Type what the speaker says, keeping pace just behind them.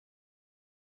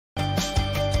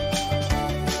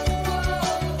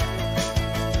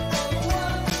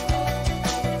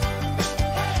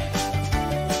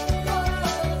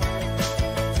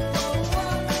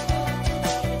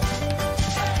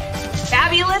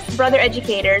us, brother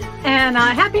educators. And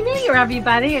Happy New Year,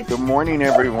 everybody. Good morning,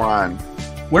 everyone.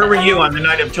 Where were you on the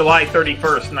night of July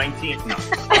 31st, 19? No.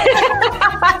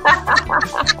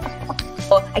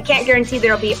 Well, I can't guarantee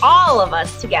there'll be all of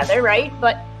us together, right?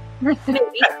 But maybe.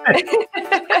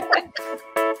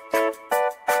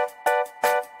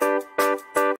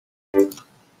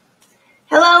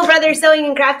 Hello, brother sewing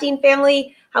and crafting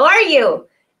family. How are you?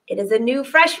 It is a new,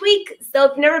 fresh week. So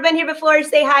if you've never been here before,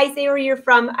 say hi, say where you're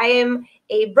from. I am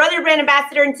a brother brand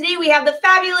ambassador, and today we have the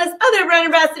fabulous other brand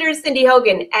ambassador, Cindy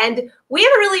Hogan. And we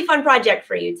have a really fun project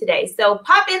for you today. So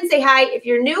pop in, say hi. If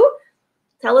you're new,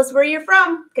 tell us where you're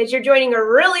from, because you're joining a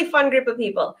really fun group of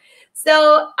people.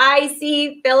 So I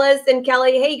see Phyllis and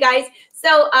Kelly. Hey, guys.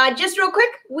 So just real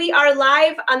quick, we are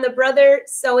live on the Brother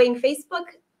Sewing Facebook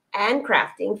and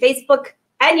Crafting, Facebook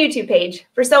and YouTube page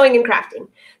for sewing and crafting.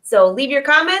 So leave your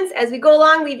comments as we go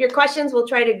along. Leave your questions. We'll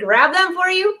try to grab them for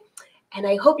you. And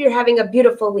I hope you're having a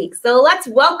beautiful week. So let's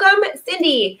welcome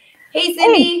Cindy. Hey,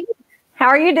 Cindy. Hey, how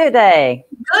are you today?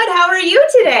 Good. How are you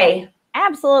today?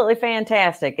 Absolutely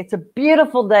fantastic. It's a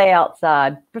beautiful day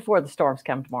outside before the storms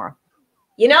come tomorrow.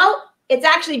 You know, it's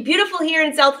actually beautiful here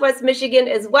in Southwest Michigan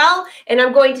as well. And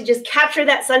I'm going to just capture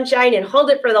that sunshine and hold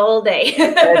it for the whole day.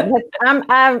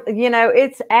 You know,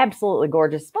 it's absolutely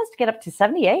gorgeous. It's supposed to get up to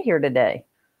 78 here today.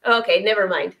 Okay, never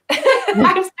mind.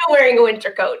 I'm still wearing a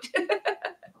winter coat.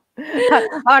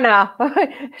 Oh, no.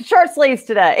 Short sleeves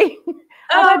today.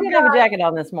 I did have a God. jacket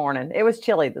on this morning. It was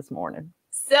chilly this morning.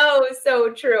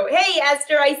 So true. Hey,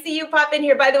 Esther, I see you pop in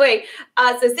here. By the way,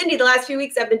 so Cindy, the last few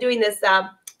weeks I've been doing this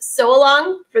sew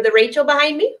along for the Rachel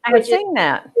behind me. I've seen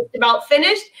that. It's about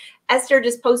finished. Esther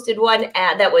just posted one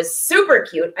ad that was super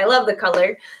cute. I love the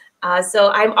color.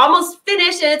 So I'm almost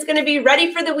finished and it's going to be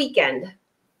ready for the weekend.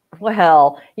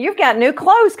 Well, you've got new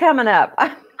clothes coming up.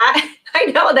 I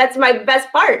know, that's my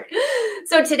best part.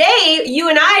 So today, you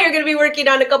and I are going to be working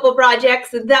on a couple projects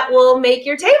that will make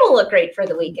your table look great for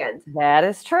the weekend. That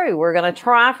is true. We're going to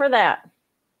try for that.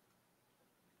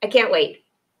 I can't wait.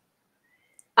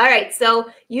 All right,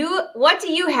 so what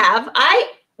do you have?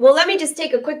 Well, let me just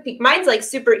take a quick peek. Mine's like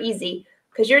super easy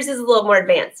because yours is a little more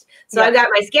advanced. So I've got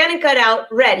my scan and cut out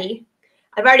ready.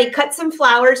 I've already cut some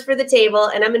flowers for the table,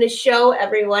 and I'm going to show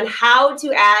everyone how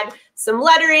to add some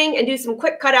lettering and do some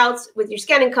quick cutouts with your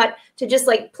scan and cut to just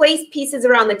like place pieces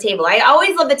around the table. I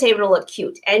always love the table to look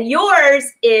cute. And yours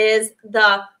is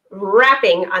the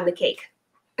wrapping on the cake.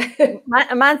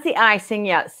 Mine's the icing,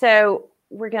 yeah. So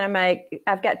we're going to make,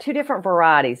 I've got two different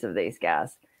varieties of these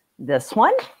guys. This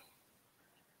one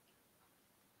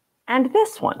and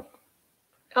this one.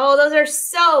 Oh, those are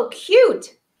so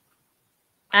cute.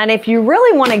 And if you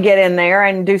really want to get in there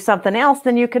and do something else,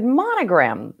 then you could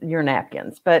monogram your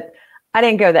napkins. But I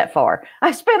didn't go that far.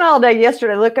 I spent all day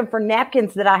yesterday looking for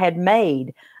napkins that I had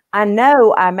made. I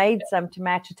know I made some to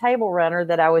match a table runner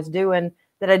that I was doing,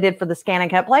 that I did for the Scan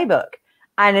and Cut playbook.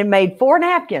 I had made 4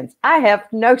 napkins. I have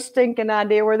no stinking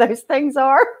idea where those things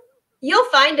are. You'll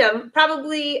find them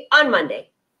probably on Monday.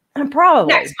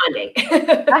 Probably. Next Monday.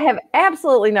 I have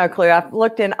absolutely no clue. I've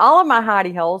looked in all of my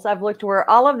hidey holes. I've looked where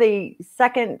all of the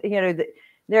second, you know,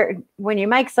 when you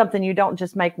make something, you don't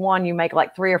just make one, you make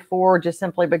like 3 or 4 just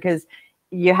simply because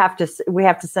we have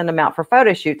to send them out for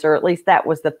photo shoots, or at least that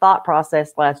was the thought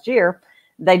process last year.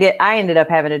 I ended up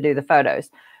having to do the photos.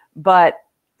 But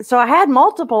so I had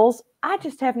multiples. I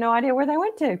just have no idea where they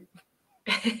went to.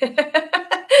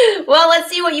 Well, let's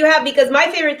see what you have, because my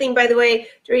favorite thing, by the way,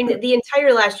 during the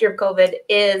entire last year of COVID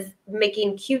is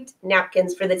making cute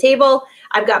napkins for the table.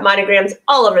 I've got monograms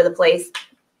all over the place.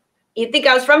 You'd think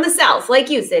I was from the South, like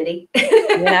you, Cindy.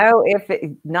 You know,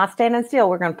 not standing still,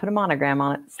 we're going to put a monogram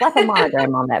on it. Slap a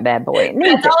monogram on that bad boy.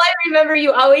 That's all I remember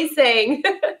you always saying.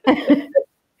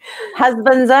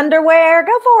 Husband's underwear,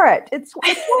 go for it. It's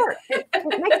work.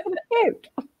 It makes them cute.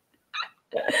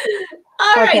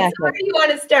 All right, so where do you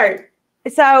want to start?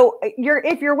 So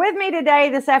if you're with me today,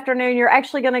 this afternoon, you're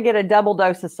actually going to get a double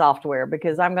dose of software,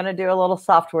 because I'm going to do a little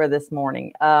software this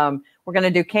morning. We're going to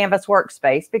do Canvas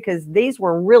Workspace, because these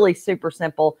were really super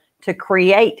simple to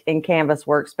create in Canvas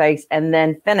Workspace and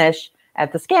then finish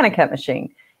at the Scan and Cut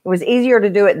machine. It was easier to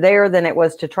do it there than it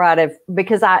was to try to,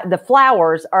 because the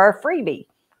flowers are a freebie.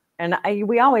 And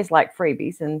we always like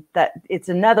freebies, and that it's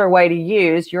another way to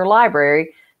use your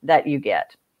library that you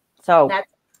get. So that's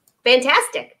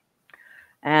fantastic.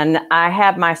 And I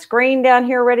have my screen down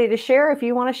here ready to share if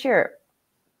you want to share it.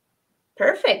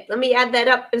 Perfect. Let me add that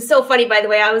up. It was so funny, by the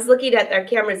way. I was looking at our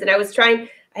cameras and I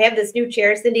have this new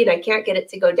chair, Cindy, and I can't get it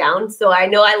to go down. So I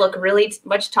know I look really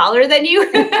much taller than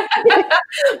you.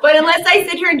 But unless I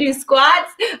sit here and do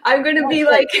squats, I'm going to be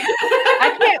like...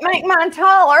 I can't make mine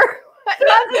taller.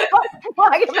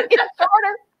 I can make it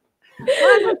shorter.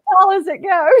 Mine's as tall as it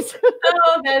goes.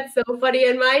 Oh, that's so funny.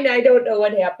 And mine, I don't know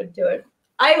what happened to it.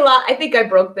 I think I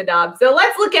broke the knob. So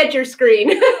let's look at your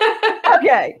screen.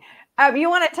 Okay. You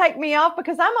want to take me off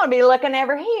because I'm going to be looking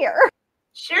over here.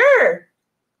 Sure.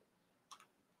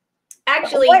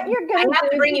 Actually, What you're I gonna have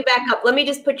to bring you back up. Let me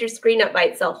just put your screen up by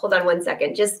itself. Hold on one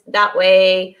second. Just that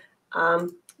way.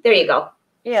 There you go.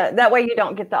 Yeah, that way you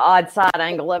don't get the odd side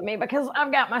angle of me because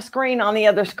I've got my screen on the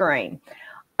other screen.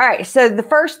 All right, so the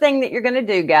first thing that you're going to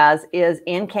do, guys, is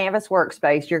in Canvas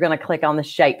Workspace, you're going to click on the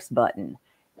Shapes button.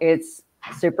 It's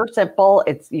super simple.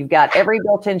 You've got every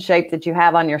built-in shape that you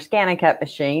have on your scan and cut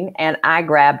machine, and I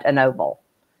grabbed an oval,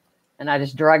 and I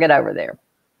just drug it over there.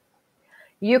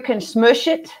 You can smush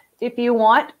it if you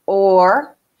want,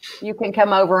 or you can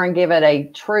come over and give it a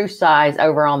true size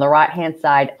over on the right-hand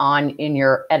side in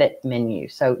your edit menu.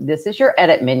 So this is your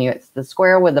edit menu. It's the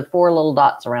square with the 4 little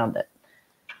dots around it.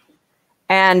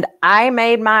 And I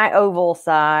made my oval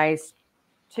size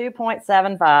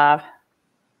 2.75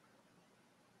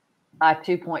 by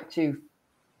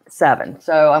 2.27.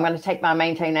 So I'm going to take my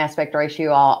maintain aspect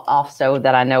ratio off so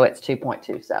that I know it's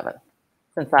 2.27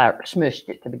 since I smushed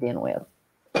it to begin with.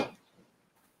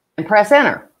 And press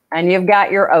enter. And you've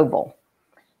got your oval.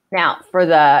 Now, for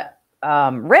the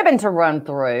ribbon to run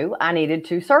through, I needed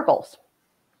 2 circles.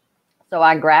 So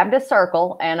I grabbed a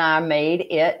circle and I made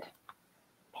it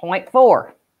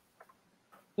 0.4.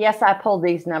 Yes, I pulled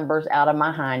these numbers out of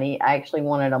my hiney. I actually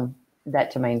wanted that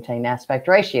to maintain aspect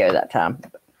ratio that time.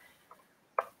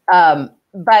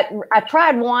 But I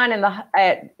tried one and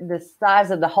the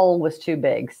size of the hole was too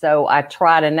big. So I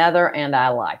tried another and I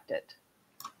liked it.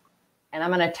 And I'm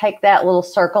going to take that little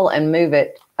circle and move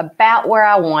it about where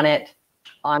I want it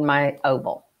on my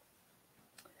oval.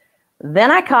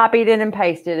 Then I copied it and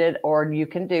pasted it, or you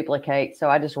can duplicate. So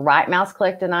I just right mouse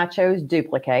clicked and I chose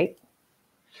duplicate.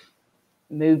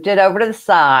 Moved it over to the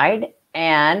side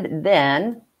and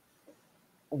then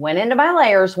went into my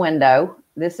layers window.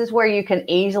 This is where you can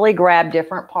easily grab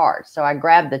different parts. So I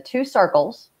grabbed the 2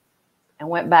 circles and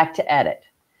went back to edit.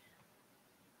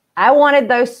 I wanted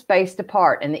those spaced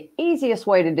apart, and the easiest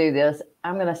way to do this,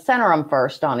 I'm going to center them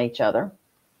first on each other,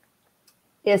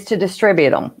 is to distribute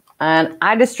them. And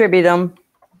I distribute them.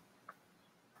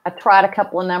 I tried a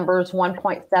couple of numbers.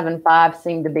 1.75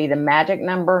 seemed to be the magic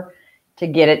number to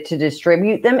get it to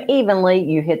distribute them evenly.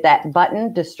 You hit that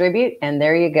button, distribute, and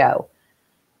there you go.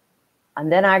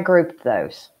 And then I grouped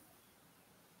those.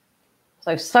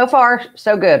 So far,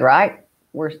 so good, right?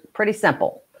 We're pretty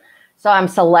simple. So I'm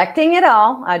selecting it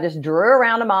all. I just drew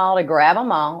around them all to grab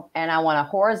them all. And I want to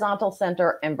horizontal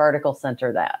center and vertical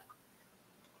center that.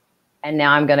 And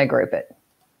now I'm going to group it.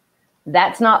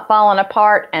 That's not falling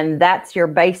apart. And that's your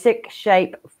basic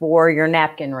shape for your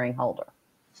napkin ring holder.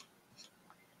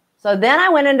 So then I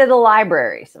went into the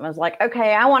libraries and I was like,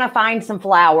 okay, I want to find some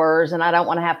flowers and I don't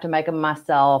want to have to make them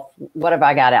myself. What have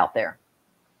I got out there?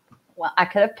 Well, I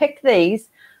could have picked these,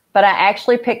 but I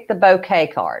actually picked the bouquet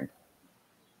card.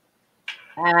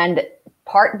 And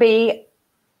part B,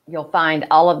 you'll find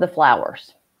all of the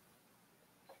flowers.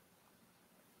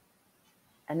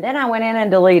 And then I went in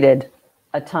and deleted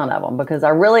a ton of them because I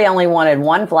really only wanted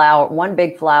one flower, one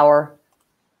big flower,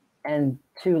 and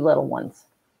 2 little ones.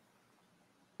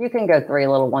 You can go 3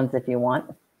 little ones if you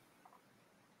want.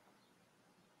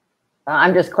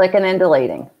 I'm just clicking and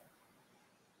deleting.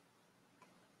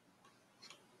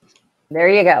 There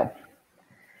you go.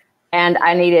 And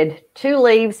I needed 2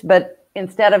 leaves, but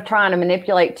instead of trying to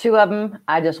manipulate 2 of them,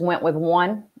 I just went with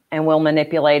 1 and we'll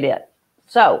manipulate it.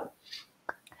 So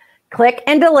click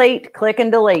and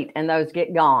delete, and those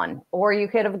get gone. Or you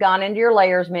could have gone into your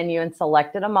layers menu and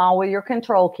selected them all with your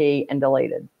control key and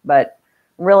deleted. But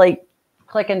really,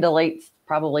 click and delete's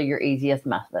probably your easiest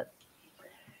method.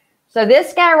 So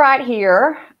this guy right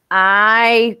here,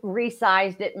 I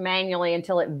resized it manually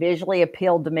until it visually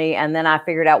appealed to me. And then I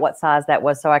figured out what size that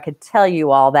was so I could tell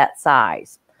you all that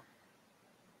size.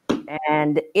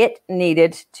 And it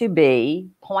needed to be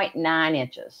 0.9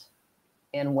 inches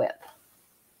in width.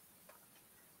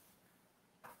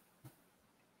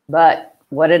 But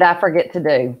what did I forget to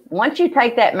do? Once you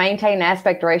take that maintain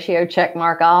aspect ratio check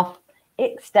mark off,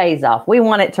 it stays off. We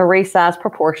want it to resize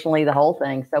proportionally the whole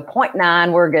thing. So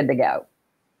 0.9, we're good to go.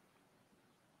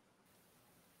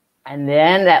 And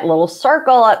then that little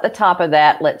circle at the top of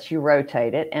that lets you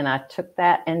rotate it. And I took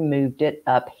that and moved it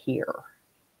up here.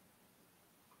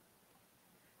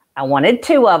 I wanted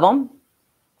 2 of them.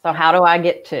 So how do I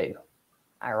get 2?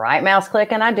 I right mouse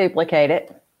click and I duplicate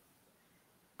it.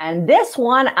 And this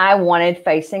one I wanted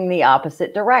facing the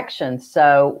opposite direction.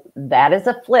 So that is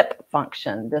a flip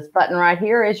function. This button right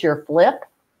here is your flip.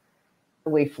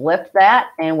 We flip that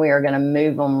and we are going to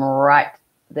move them right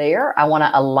there. I want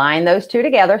to align those two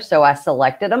together. So I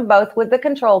selected them both with the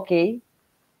control key.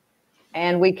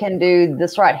 And we can do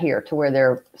this right here to where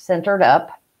they're centered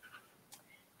up.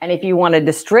 And if you want to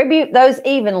distribute those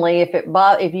evenly, if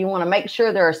you want to make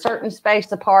sure they're a certain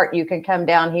space apart, you can come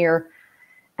down here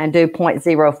and do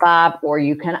 0.05, or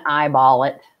you can eyeball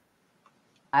it.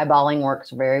 Eyeballing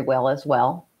works very well as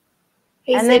well.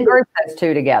 Hey, and Cindy. then group those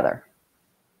two together.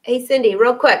 Hey, Cindy,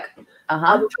 real quick.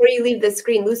 Before you leave the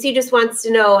screen, Lucy just wants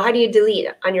to know, how do you delete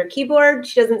on your keyboard?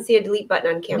 She doesn't see a delete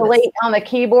button on Canvas. Delete on the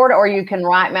keyboard, or you can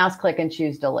right mouse click and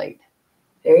choose delete.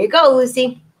 There you go,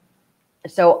 Lucy.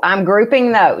 So I'm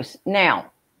grouping those.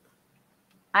 Now,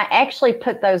 I actually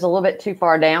put those a little bit too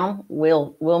far down.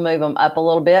 We'll move them up a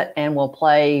little bit and we'll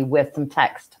play with some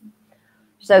text.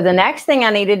 So the next thing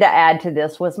I needed to add to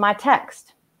this was my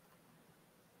text.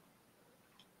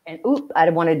 And I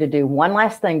wanted to do one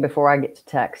last thing before I get to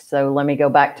text. So let me go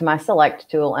back to my select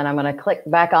tool and I'm going to click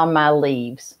back on my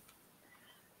leaves.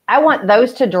 I want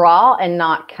those to draw and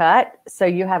not cut. So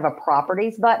you have a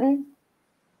properties button.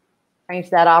 Change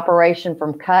that operation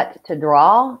from cut to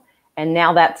draw. And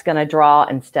now that's going to draw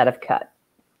instead of cut.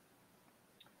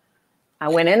 I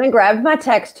went in and grabbed my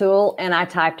text tool and I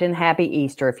typed in Happy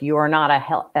Easter. If you are not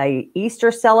a Easter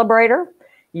celebrator,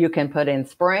 you can put in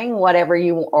spring, whatever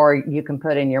or you can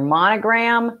put in your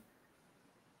monogram,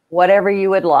 whatever you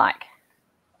would like.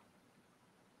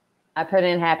 I put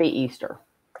in Happy Easter.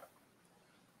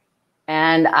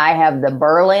 And I have the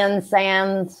Berlin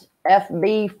Sans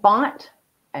FB font,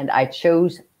 and I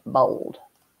chose bold.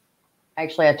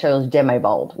 Actually, I chose demi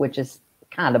bold, which is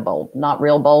kind of bold. Not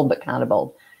real bold, but kind of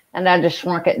bold. And I just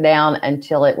shrunk it down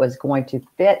until it was going to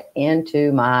fit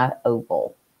into my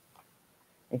oval.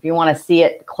 If you want to see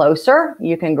it closer,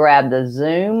 you can grab the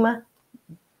zoom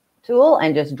tool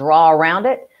and just draw around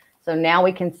it. So now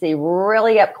we can see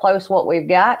really up close what we've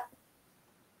got.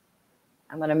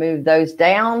 I'm going to move those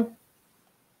down.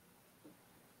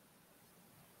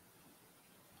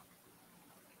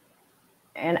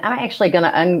 And I'm actually going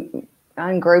to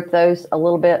ungroup those a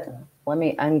little bit. Let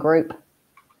me ungroup.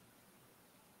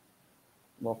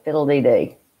 Well,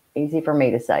 fiddle-dee-dee. Easy for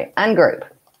me to say. Ungroup.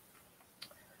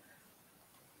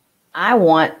 I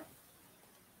want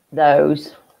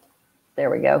those. There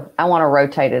we go. I want to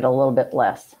rotate it a little bit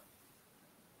less.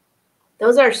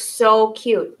 Those are so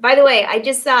cute. By the way, I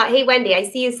just saw, hey, Wendy, I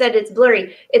see you said it's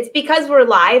blurry. It's because we're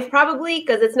live probably,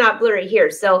 because it's not blurry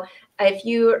here. So if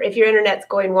your internet's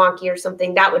going wonky or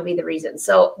something, that would be the reason.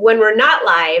 So when we're not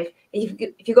live,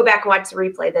 if you go back and watch the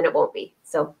replay, then it won't be.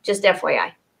 So just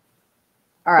FYI.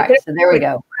 All right, so there we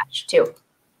go. Too.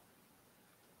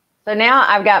 So now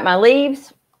I've got my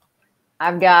leaves.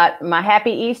 I've got my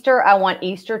Happy Easter. I want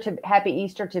Happy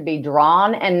Easter to be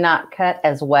drawn and not cut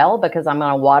as well because I'm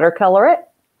going to watercolor it.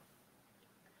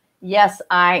 Yes,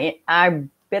 I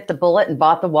bit the bullet and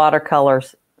bought the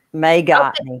watercolors. May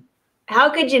got me. How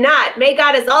could you not? May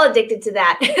got us all addicted to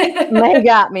that. May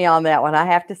got me on that one, I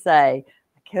have to say.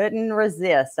 I couldn't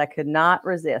resist. I could not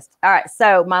resist. All right,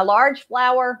 so my large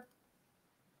flower,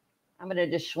 I'm going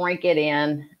to just shrink it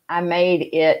in. I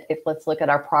made it, let's look at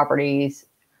our properties.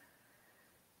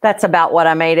 That's about what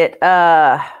I made it. It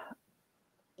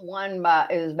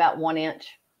was about 1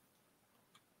 inch.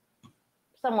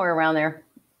 Somewhere around there.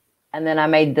 And then I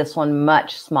made this one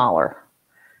much smaller.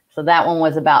 So that one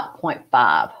was about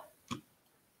 0.5.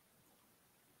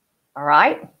 All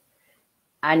right.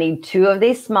 I need 2 of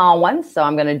these small ones. So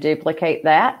I'm going to duplicate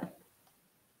that.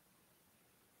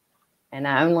 And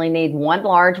I only need 1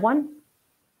 large one.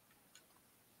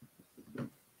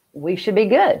 We should be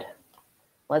good.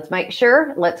 Let's make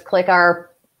sure. Let's click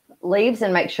our leaves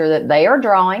and make sure that they are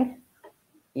drawing.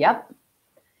 Yep.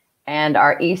 And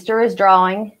our Easter is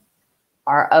drawing.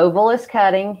 Our oval is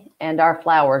cutting. And our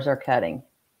flowers are cutting.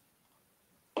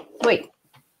 Sweet.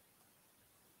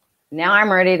 Now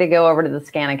I'm ready to go over to the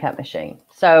scan and cut machine.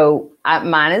 So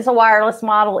mine is a wireless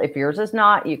model. If yours is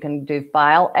not, you can do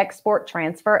File, Export,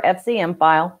 Transfer, FCM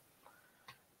file.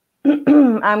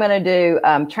 I'm going to do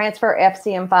transfer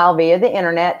FCM file via the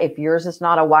internet. If yours is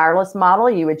not a wireless model,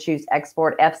 you would choose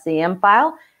export FCM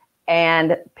file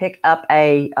and pick up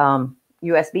a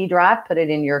USB drive, put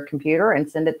it in your computer and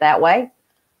send it that way.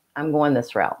 I'm going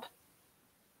this route.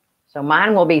 So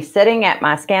mine will be sitting at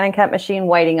my scan and cut machine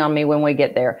waiting on me when we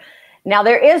get there. Now,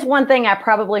 there is one thing I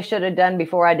probably should have done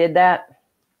before I did that.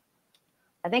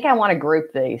 I think I want to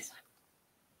group these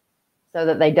so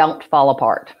that they don't fall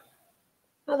apart.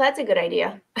 Well, that's a good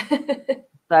idea.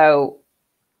 So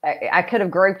I could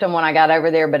have grouped them when I got over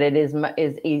there, but it is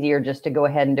easier just to go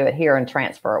ahead and do it here and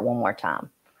transfer it one more time.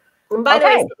 And by the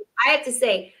way, I have to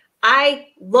say, I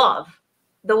love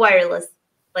the wireless.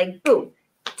 Like, boom.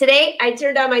 Today, I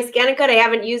turned on my Scan and Cut. I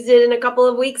haven't used it in a couple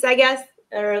of weeks, I guess.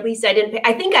 Or at least I didn't pay.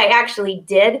 I think I actually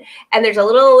did. And there's a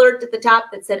little alert at the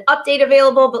top that said update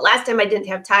available. But last time I didn't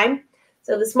have time.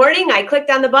 So this morning, I clicked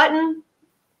on the button.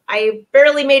 I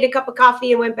barely made a cup of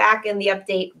coffee and went back, and the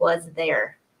update was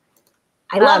there.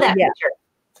 I love that feature.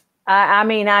 I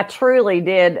mean, I truly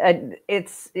did.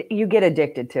 You get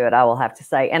addicted to it, I will have to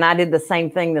say. And I did the same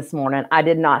thing this morning. I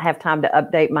did not have time to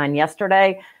update mine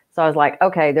yesterday. So I was like,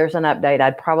 okay, there's an update.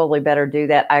 I'd probably better do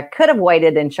that. I could have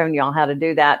waited and shown you all how to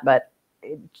do that, but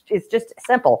it's just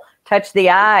simple. Touch the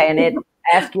eye and it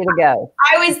asks you to go.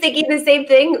 I was thinking the same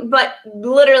thing, but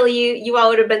literally you all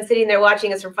would have been sitting there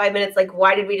watching us for 5 minutes. Like,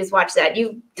 why did we just watch that?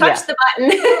 You touch the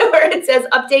button where it says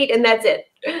update and that's it.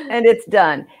 And it's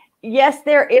done. Yes,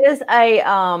 there is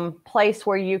a place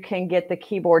where you can get the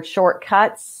keyboard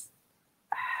shortcuts.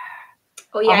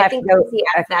 Oh yeah, I think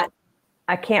that.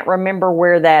 I can't remember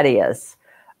where that is.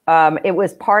 It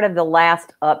was part of the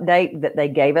last update that they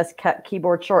gave us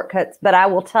keyboard shortcuts. But I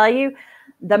will tell you,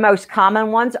 the most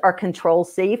common ones are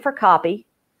Control-C for copy,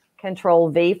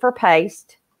 Control-V for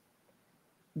paste,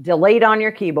 delete on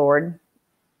your keyboard.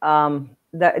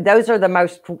 Those are the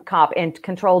most and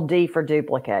Control-D for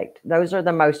duplicate. Those are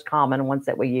the most common ones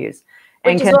that we use.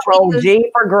 And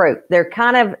Control-G for group. They're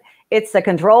kind of, it's the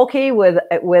control key with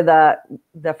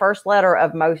the first letter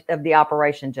of most of the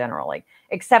operation generally,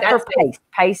 except for paste.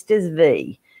 Paste is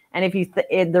V. And if you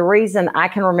the reason I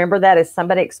can remember that is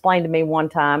somebody explained to me one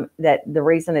time that the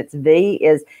reason it's V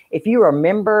is if you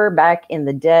remember back in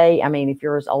the day, I mean, if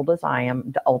you're as old as I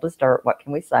am, the old as dirt, what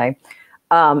can we say?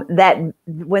 That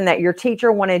when your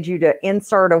teacher wanted you to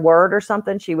insert a word or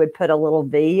something, she would put a little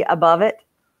V above it.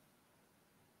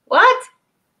 What?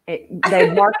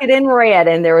 They'd mark it in red,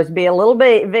 and there would be a little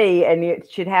bit V, and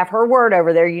she'd have her word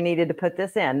over there. You needed to put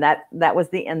this in. That was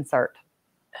the insert.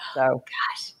 So, oh,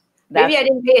 gosh, maybe I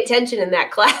didn't pay attention in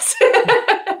that class.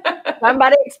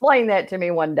 Somebody explained that to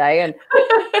me one day, and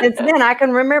since then I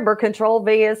can remember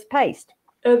Control-V is paste.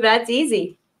 Oh, that's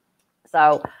easy.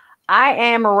 So I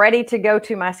am ready to go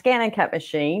to my Scan and Cut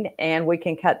machine, and we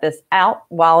can cut this out.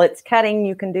 While it's cutting,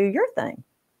 you can do your thing.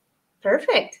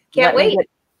 Perfect. Can't wait. Get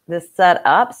this set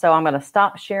up. So I'm going to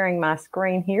stop sharing my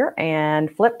screen here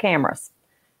and flip cameras.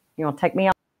 You want to take me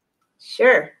on?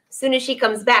 Sure. As soon as she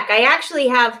comes back, I actually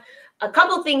have a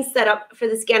couple things set up for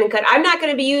the Scan and Cut. I'm not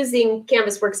going to be using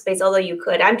Canvas Workspace, although you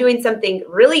could. I'm doing something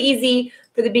really easy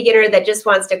for the beginner that just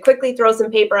wants to quickly throw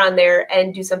some paper on there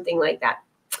and do something like that.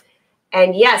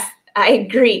 And yes, I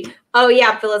agree. Oh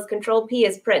yeah, Phyllis, Control-P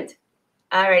is print.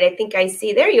 All right, I think I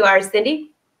see. There you are,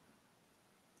 Cindy.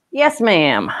 Yes,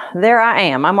 ma'am. There I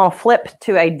am. I'm going to flip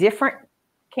to a different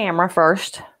camera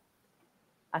first.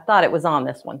 I thought it was on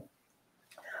this one.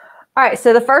 All right,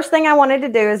 so the first thing I wanted to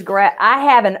do is I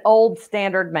have an old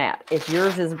standard mat. If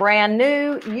yours is brand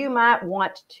new, you might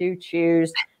want to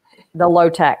choose the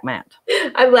low-tack mat.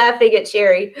 I'm laughing at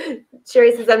Sherry.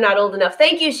 Sherry says I'm not old enough.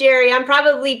 Thank you, Sherry. I'm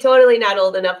probably totally not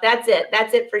old enough. That's it.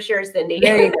 That's it for sure, Cindy.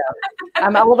 There you go.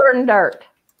 I'm older than dirt.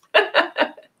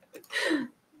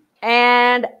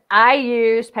 And I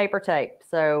use paper tape.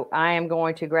 So I am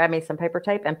going to grab me some paper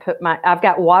tape and I've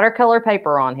got watercolor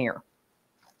paper on here.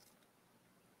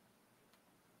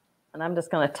 And I'm just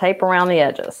going to tape around the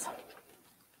edges.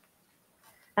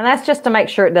 And that's just to make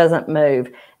sure it doesn't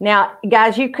move. Now,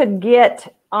 guys, you could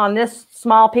get on this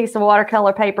small piece of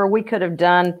watercolor paper, we could have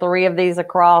done 3 of these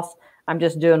across. I'm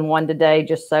just doing one today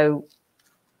just so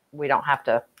we don't have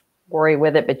to worry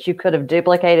with it, but you could have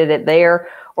duplicated it there.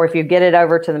 Or if you get it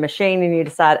over to the machine and you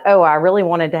decide, oh, I really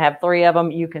wanted to have 3 of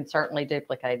them, you can certainly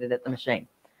duplicate it at the machine.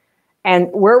 And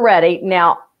we're ready.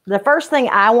 Now, the first thing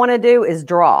I want to do is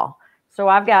draw. So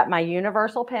I've got my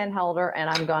universal pen holder, and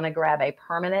I'm going to grab a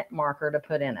permanent marker to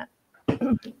put in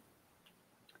it.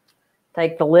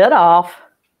 Take the lid off,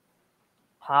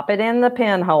 pop it in the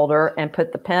pen holder, and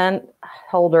put the pen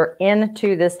holder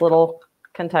into this little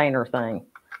container thing.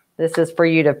 This is for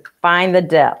you to find the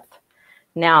depth.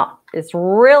 Now, it's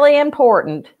really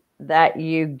important that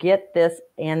you get this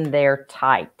in there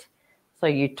tight. So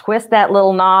you twist that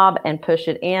little knob and push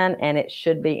it in, and it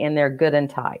should be in there good and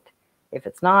tight. If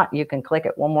it's not, you can click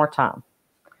it one more time.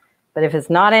 But if it's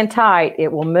not in tight, it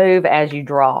will move as you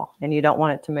draw, and you don't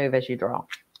want it to move as you draw.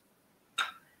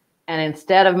 And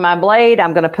instead of my blade,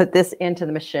 I'm going to put this into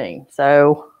the machine.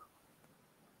 So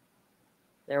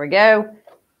there we go.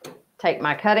 Take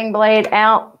my cutting blade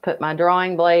out, put my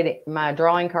drawing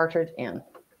cartridge in.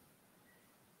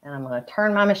 And I'm going to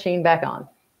turn my machine back on.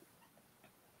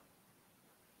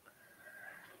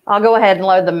 I'll go ahead and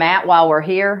load the mat while we're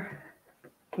here.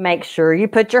 Make sure you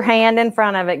put your hand in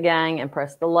front of it, gang, and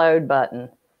press the load button.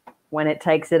 When it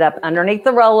takes it up underneath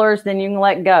the rollers, then you can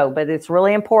let go. But it's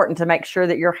really important to make sure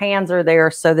that your hands are there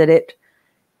so that it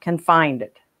can find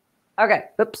it. Okay,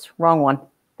 oops, wrong one.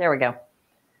 There we go.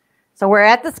 So we're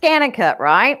at the scan and cut,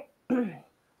 right?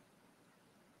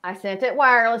 I sent it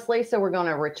wirelessly, so we're going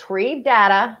to retrieve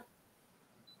data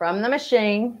from the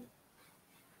machine.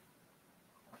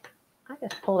 I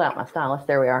just pulled out my stylus.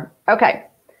 There we are. Okay.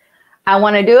 I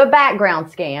want to do a background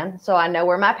scan, so I know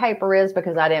where my paper is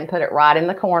because I didn't put it right in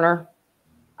the corner.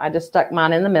 I just stuck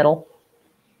mine in the middle.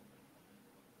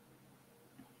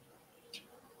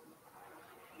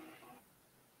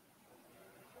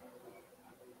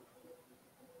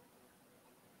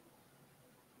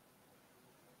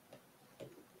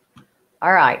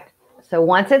 All right. So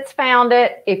once it's found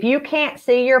it, if you can't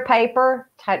see your paper,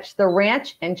 touch the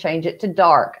wrench and change it to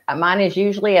dark. Mine is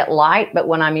usually at light, but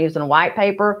when I'm using white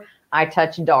paper, I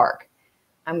touch dark.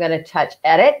 I'm going to touch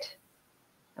edit.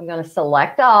 I'm going to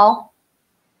select all.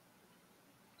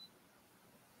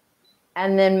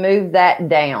 And then move that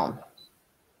down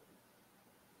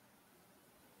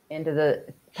into the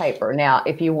paper. Now,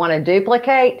 if you want to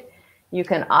duplicate, you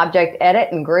can object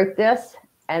edit and group this,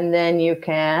 and then you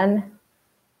can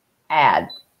add.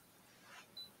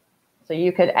 So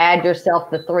you could add yourself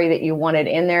the 3 that you wanted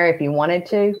in there if you wanted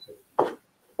to.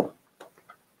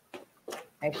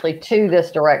 Actually 2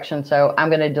 this direction, so I'm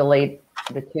going to delete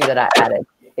the 2 that I added.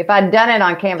 If I'd done it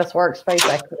on Canvas Workspace,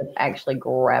 I could have actually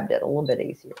grabbed it a little bit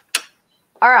easier.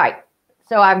 All right,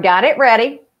 so I've got it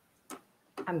ready.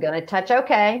 I'm going to touch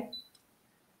OK.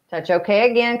 Touch OK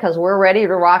again because we're ready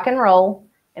to rock and roll,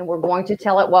 and we're going to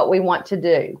tell it what we want to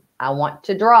do. I want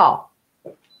to draw.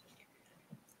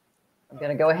 I'm going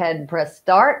to go ahead and press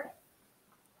start,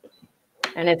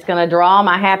 and it's going to draw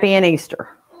my happy and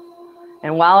Easter.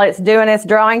 And while it's doing its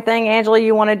drawing thing, Angela,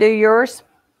 you want to do yours?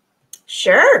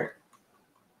 Sure.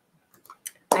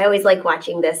 I always like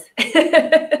watching this.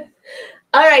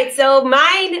 All right, so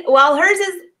mine, well,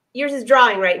 yours is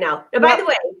drawing right now. Now, by the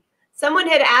way, someone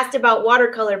had asked about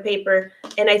watercolor paper,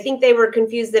 and I think they were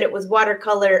confused that it was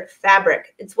watercolor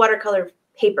fabric. It's watercolor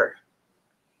paper.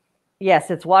 Yes,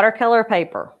 it's watercolor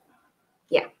paper.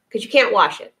 Yeah, because you can't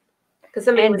wash it.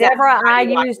 And Deborah, I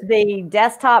used the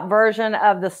desktop version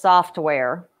of the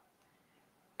software.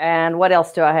 And what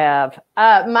else do I have?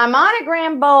 My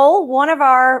monogram bowl, one of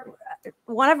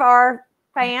our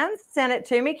fans sent it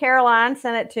to me. Caroline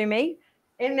sent it to me.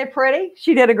 Isn't it pretty?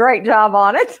 She did a great job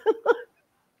on it.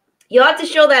 You'll have to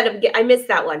show that. I missed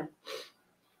that one.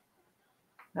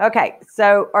 Okay,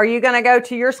 so are you going to go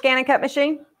to your scan and cut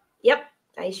machine? Yep,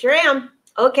 I sure am.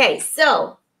 Okay,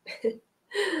 so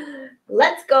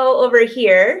let's go over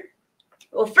here.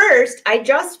 Well, first, I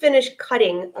just finished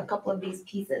cutting a couple of these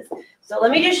pieces. So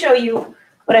let me just show you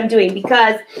what I'm doing,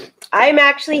 because I'm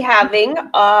actually having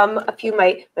a few of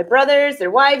my brothers, their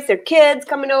wives, their kids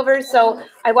coming over. So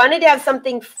I wanted to have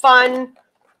something fun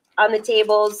on the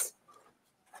tables.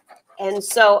 And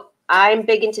so I'm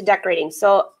big into decorating.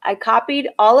 So I copied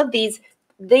all of these.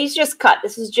 These just cut.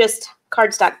 This is just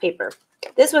cardstock paper.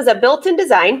 This was a built-in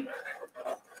design.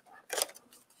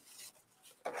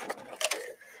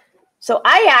 So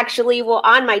I actually will,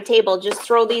 on my table, just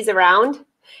throw these around.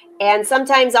 And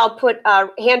sometimes I'll put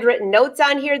handwritten notes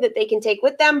on here that they can take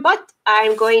with them. But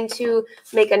I'm going to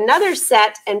make another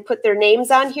set and put their names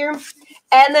on here.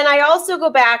 And then I also go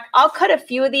back. I'll cut a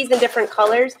few of these in different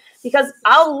colors, because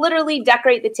I'll literally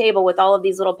decorate the table with all of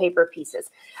these little paper pieces.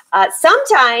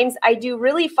 Sometimes I do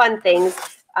really fun things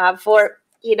for,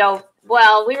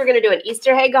 well, we were going to do an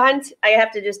Easter egg hunt. I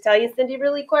have to just tell you, Cindy,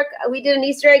 really quick. We did an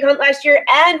Easter egg hunt last year,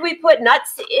 and we put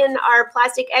nuts in our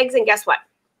plastic eggs, and guess what?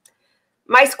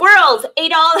 My squirrels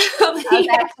ate all of the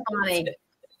That's funny.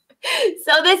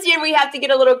 So this year we have to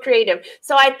get a little creative.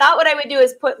 So I thought what I would do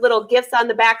is put little gifts on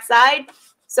the back side.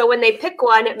 So when they pick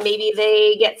one, maybe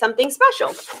they get something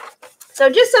special. So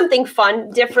just something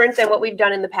fun, different than what we've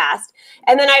done in the past.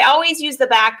 And then I always use the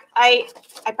back. I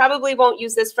probably won't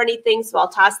use this for anything, so I'll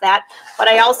toss that. But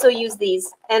I also use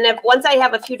these. And once I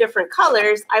have a few different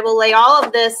colors, I will lay all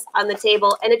of this on the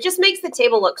table. And it just makes the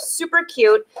table look super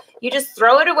cute. You just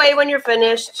throw it away when you're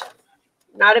finished.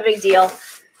 Not a big deal.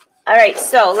 All right,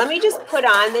 so let me just put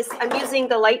on this. I'm using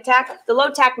the low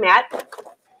tack mat.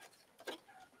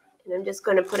 And I'm just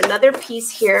going to put another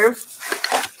piece here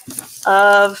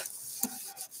of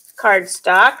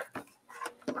cardstock.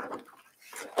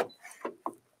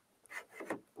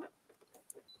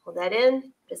 Pull that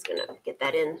in. Just going to get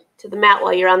that in to the mat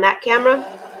while you're on that camera.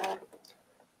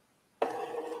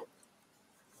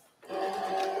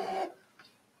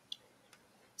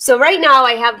 So right now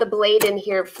I have the blade in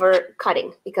here for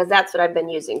cutting because that's what I've been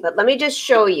using. But let me just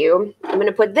show you. I'm going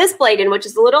to put this blade in, which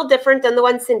is a little different than the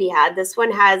one Cindy had. This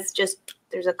one has just,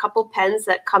 there's a couple pens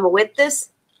that come with this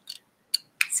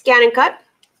scan and cut.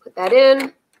 Put that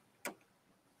in,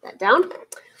 that down.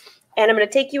 And I'm going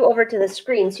to take you over to the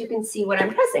screen so you can see what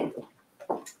I'm pressing.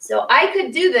 So I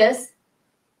could do this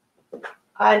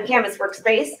on Canvas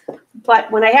Workspace,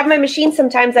 but when I have my machine,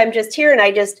 sometimes I'm just here and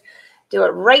I just do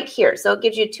it right here. So it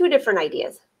gives you two different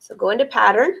ideas. So go into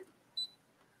pattern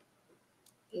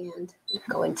and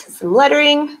go into some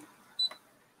lettering.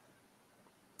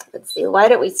 Let's see, why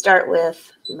don't we start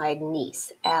with my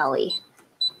niece, Allie.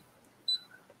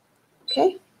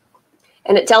 Okay.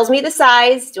 And it tells me the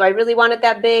size. Do I really want it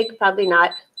that big? Probably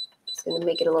not. Just going to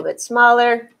make it a little bit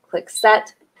smaller. Click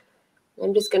set.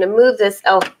 I'm just going to move this.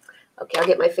 Oh, okay, I'll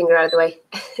get my finger out of the way.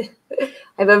 I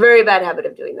have a very bad habit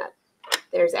of doing that.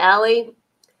 There's Allie.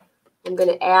 I'm going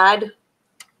to add.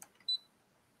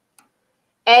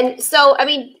 And so, I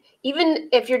mean, even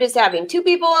if you're just having 2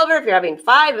 people over, if you're having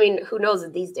 5, I mean, who knows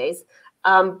these days.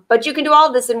 But you can do all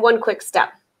of this in one quick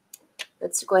step.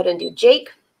 Let's go ahead and do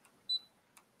Jake.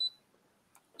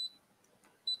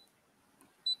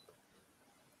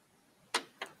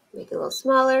 Make it a little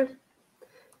smaller.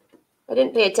 I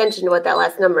didn't pay attention to what that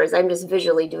last number is. I'm just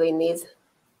visually doing these.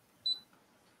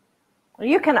 Well,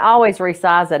 you can always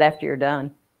resize it after you're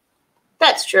done.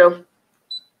 That's true.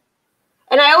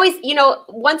 And I always, you know,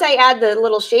 once I add the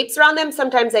little shapes around them,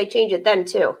 sometimes I change it then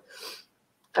too.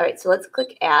 All right, so let's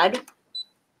click add.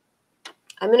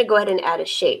 I'm going to go ahead and add a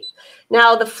shape.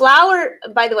 Now the flower,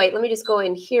 by the way, let me just go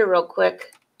in here real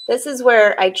quick. This is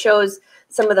where I chose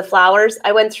some of the flowers.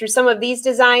 I went through some of these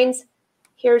designs.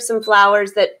 Here are some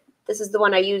flowers that, this is the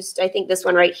one I used. I think this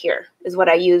one right here is what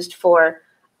I used for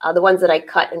the ones that I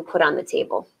cut and put on the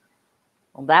table.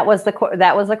 Well, that was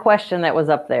a question that was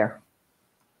up there.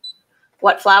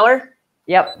 What flower?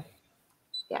 Yep.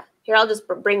 Yeah. Here, I'll just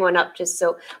bring one up just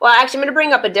so. Well, actually, I'm going to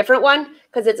bring up a different one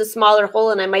because it's a smaller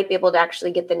hole and I might be able to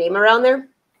actually get the name around there.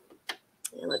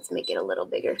 And let's make it a little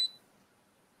bigger.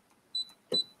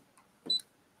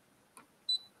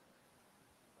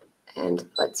 And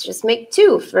let's just make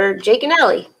 2 for Jake and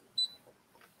Ellie.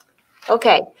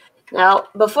 Okay. Now,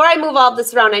 before I move all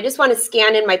this around, I just want to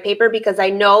scan in my paper because I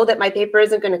know that my paper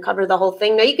isn't going to cover the whole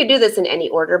thing. Now, you could do this in any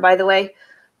order, by the way,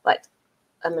 but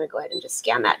I'm going to go ahead and just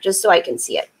scan that just so I can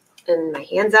see it. And my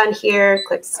hand's on here,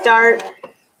 click start.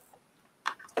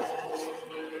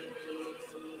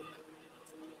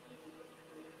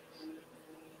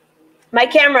 My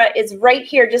camera is right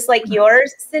here, just like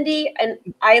yours, Cindy, and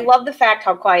I love the fact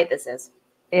how quiet this is.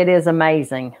 It is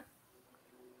amazing.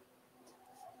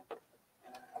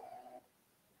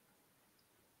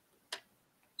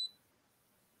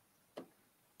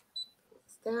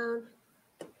 Down.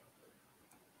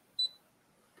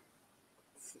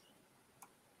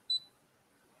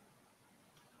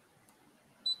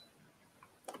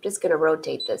 I'm just going to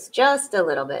rotate this just a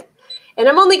little bit. And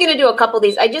I'm only going to do a couple of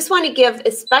these. I just want to give,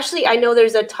 especially, I know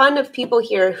there's a ton of people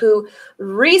here who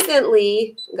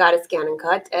recently got a scan and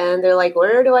cut, and they're like,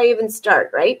 where do I even start,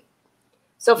 right?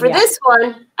 So for this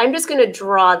one, I'm just going to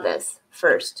draw this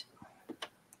first.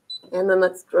 And then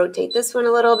let's rotate this one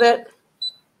a little bit.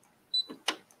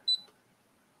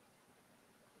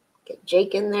 Get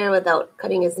Jake in there without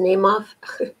cutting his name off.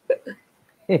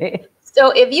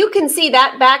 So if you can see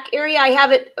that back area, I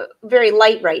have it very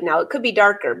light right now. It could be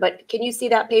darker, but can you see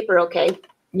that paper okay?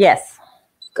 Yes.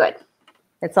 Good.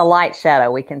 It's a light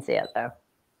shadow. We can see it, though.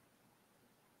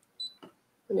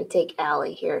 I'm going to take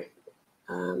Allie here.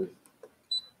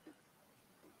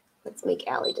 Let's make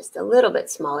Allie just a little bit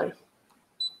smaller.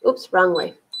 Oops, wrong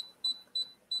way.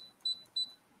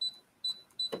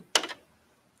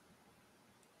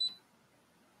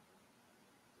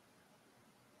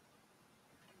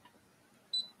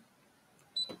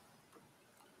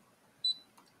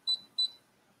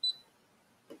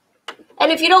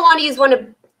 And if you don't want to use one of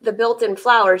the built-in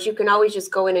flowers, you can always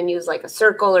just go in and use like a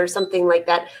circle or something like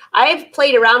that. I've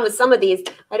played around with some of these.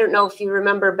 I don't know if you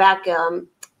remember back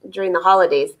during the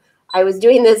holidays. I was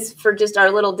doing this for just our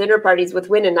little dinner parties with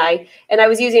Wynn and I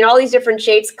was using all these different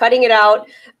shapes, cutting it out,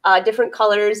 different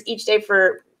colors each day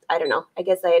for, I don't know, I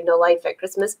guess I had no life at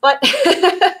Christmas, but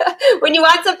when you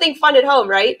want something fun at home,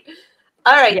 right?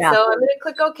 All right, so I'm going to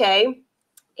click OK.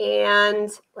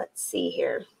 And let's see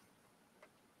here.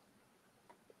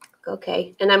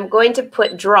 Okay, and I'm going to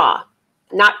put draw,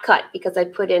 not cut, because I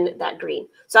put in that green.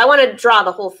 So I want to draw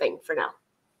the whole thing for now.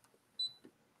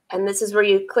 And this is where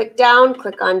you click down,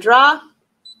 click on draw,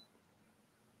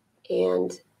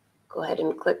 and go ahead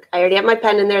and click. I already have my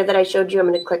pen in there that I showed you. I'm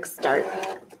going to click start.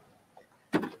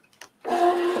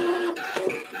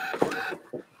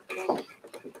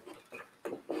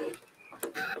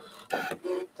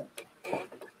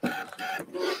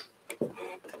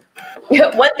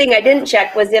 One thing I didn't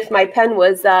check was if my pen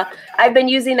was, I've been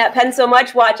using that pen so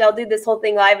much, watch, I'll do this whole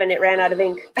thing live and it ran out of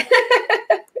ink.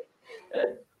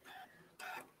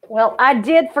 Well, I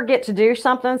did forget to do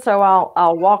something, so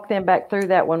I'll walk them back through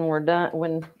that when we're done,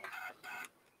 when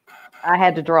I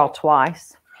had to draw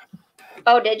twice.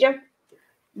 Oh, did you?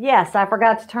 Yes, I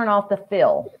forgot to turn off the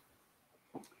fill.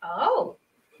 Oh.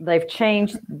 They've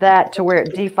changed that to where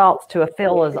it defaults to a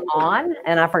fill is on,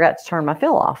 and I forgot to turn my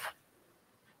fill off.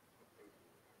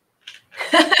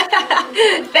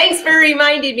 Thanks for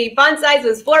reminding me. Font size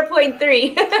was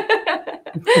 4.3.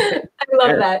 I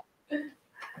love that.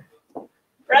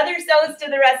 Brother Sews to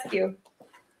the rescue.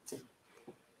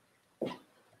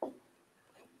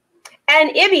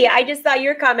 And Ibby, I just saw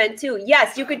your comment too.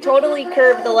 Yes, you could totally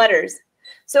curve the letters.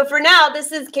 So for now,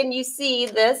 this is, can you see,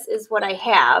 this is what I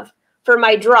have for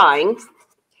my drawings.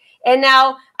 And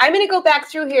now I'm going to go back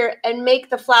through here and make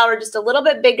the flower just a little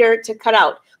bit bigger to cut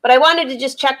out. But I wanted to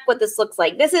just check what this looks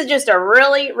like. This is just a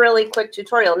really, really quick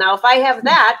tutorial. Now, if I have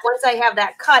that, once I have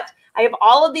that cut, I have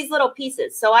all of these little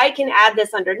pieces. So I can add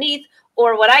this underneath,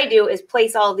 or what I do is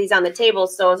place all of these on the table.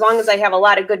 So as long as I have a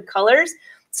lot of good colors,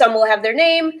 some will have their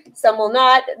name, some will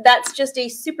not. That's just a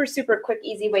super, super quick,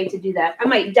 easy way to do that. I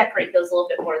might decorate those a little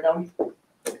bit more though.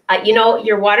 You know,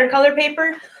 your watercolor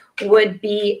paper would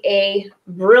be a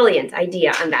brilliant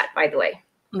idea on that, by the way.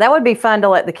 That would be fun to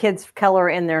let the kids color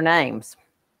in their names.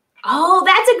 Oh,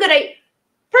 that's a good idea.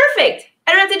 Perfect.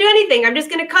 I don't have to do anything. I'm just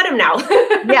going to cut them now.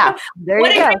 Yeah, there you go.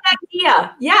 What a great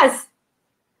idea. Yes.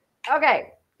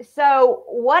 Okay, so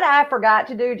what I forgot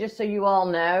to do, just so you all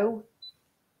know,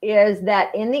 is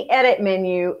that in the edit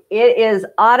menu, it is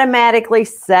automatically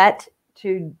set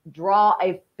to draw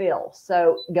a fill.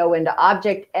 So go into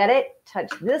Object Edit,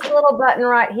 touch this little button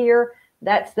right here.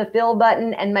 That's the fill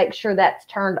button, and make sure that's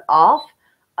turned off.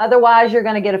 Otherwise, you're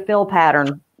going to get a fill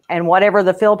pattern. And whatever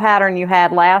the fill pattern you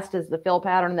had last is the fill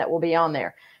pattern that will be on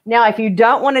there. Now, if you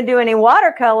don't want to do any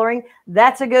watercoloring,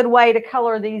 that's a good way to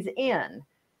color these in.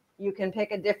 You can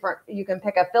pick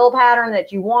a fill pattern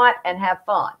that you want and have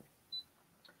fun.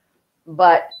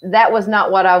 But that was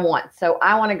not what I want. So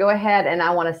I want to go ahead and I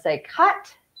want to say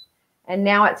cut. And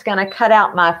now it's going to cut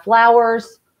out my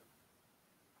flowers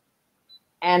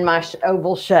and my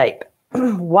oval shape.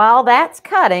 While that's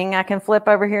cutting, I can flip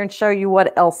over here and show you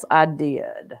what else I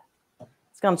did.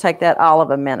 It's going to take that all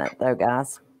of a minute, though,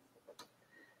 guys.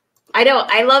 I know.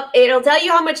 I love it. It'll tell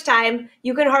you how much time.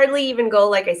 You can hardly even go,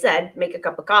 like I said, make a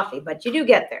cup of coffee, but you do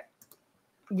get there.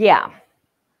 Yeah.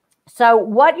 So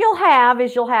what you'll have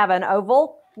is you'll have an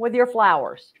oval with your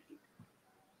flowers.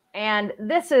 And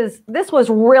this was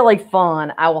really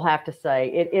fun, I will have to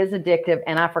say. It is addictive,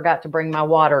 and I forgot to bring my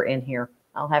water in here.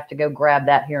 I'll have to go grab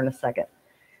that here in a second.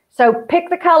 So pick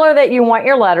the color that you want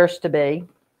your letters to be.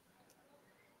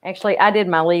 Actually, I did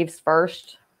my leaves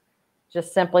first,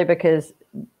 just simply because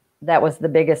that was the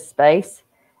biggest space.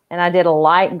 And I did a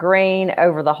light green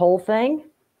over the whole thing,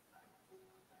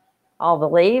 all the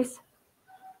leaves.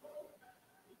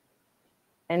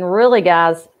 And really,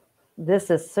 guys, this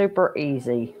is super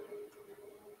easy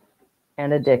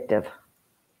and addictive.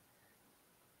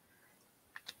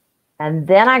 And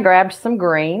then I grabbed some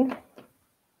green.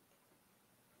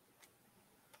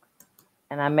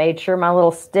 And I made sure my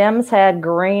little stems had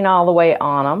green all the way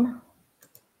on them,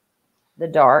 the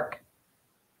dark.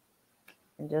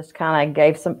 And just kind of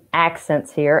gave some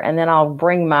accents here. And then I'll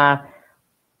bring my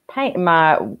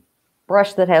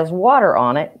brush that has water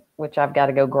on it, which I've got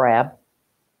to go grab.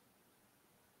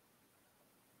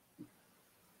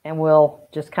 And we'll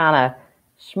just kind of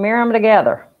smear them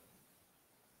together.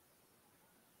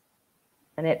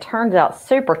 And it turns out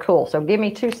super cool. So give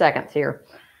me 2 seconds here.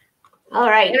 All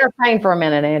right. Entertain for a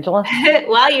minute, Angela.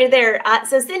 While you're there.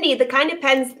 So Cindy, the kind of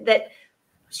pens that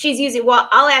she's using, well,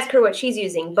 I'll ask her what she's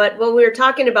using. But when we were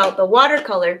talking about the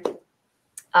watercolor,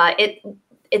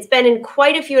 it's been in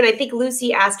quite a few, and I think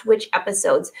Lucy asked which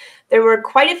episodes. There were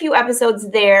quite a few episodes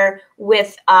there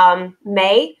with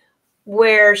May,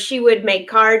 where she would make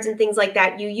cards and things like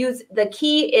that. The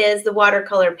key is the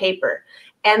watercolor paper.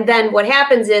 And then what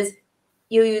happens is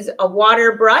you use a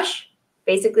water brush,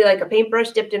 basically like a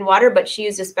paintbrush dipped in water, but she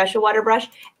used a special water brush,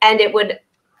 and it would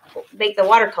make the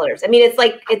watercolors. I mean,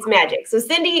 it's magic. So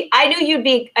Cindy, I knew you'd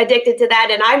be addicted to that,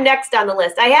 and I'm next on the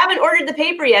list. I haven't ordered the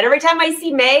paper yet. Every time I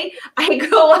see May,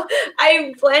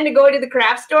 I plan to go to the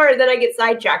craft store, and then I get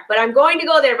sidetracked. But I'm going to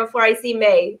go there before I see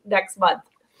May next month.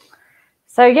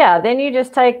 So yeah, then you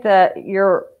just take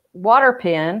your water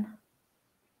pen.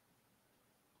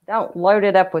 Don't load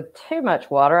it up with too much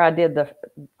water. I did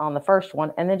on the first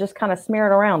one, and then just kind of smear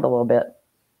it around a little bit.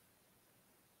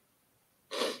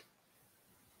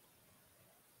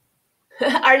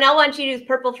 Arnell wants you to use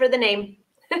purple for the name.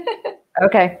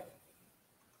 Okay.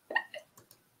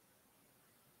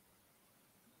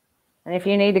 And if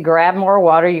you need to grab more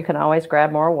water, you can always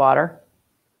grab more water.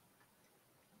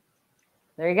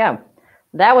 There you go.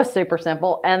 That was super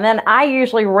simple. And then I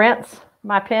usually rinse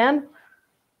my pen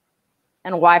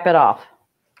and wipe it off,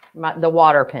 the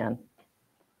water pen.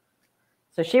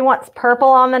 So she wants purple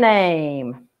on the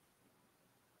name,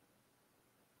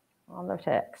 on the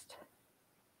text.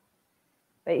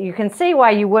 But you can see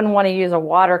why you wouldn't want to use a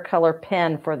watercolor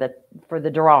pen for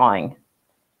the drawing,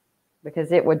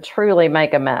 because it would truly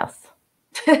make a mess.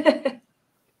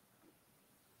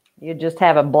 You just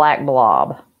have a black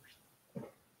blob.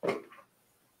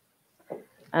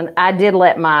 And I did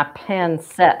let my pen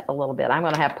set a little bit. I'm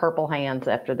going to have purple hands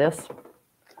after this.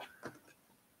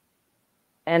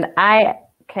 And I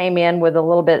came in with a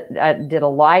little bit, I did a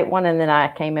light one, and then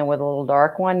I came in with a little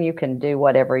dark one. You can do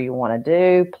whatever you want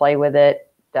to do. Play with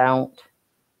it. Don't.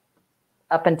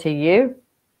 Up unto you.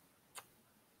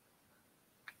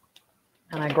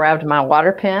 And I grabbed my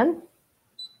water pen.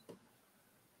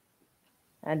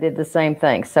 I did the same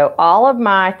thing. So all of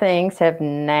my things have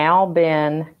now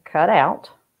been cut out.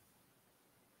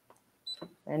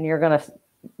 And you're going to,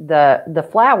 the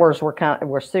flowers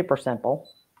were super simple.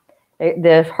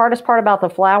 The hardest part about the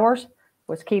flowers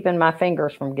was keeping my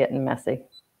fingers from getting messy.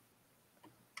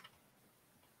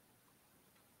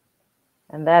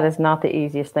 And that is not the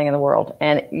easiest thing in the world.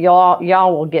 And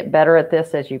y'all will get better at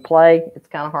this as you play. It's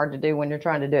kind of hard to do when you're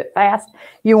trying to do it fast.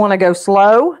 You want to go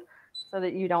slow so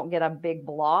that you don't get a big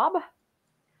blob.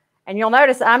 And you'll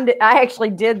notice I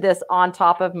actually did this on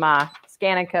top of my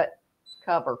Scan and Cut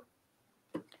cover.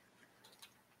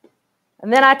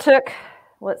 And then I took,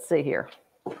 let's see here,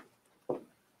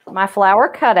 my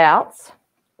flower cutouts.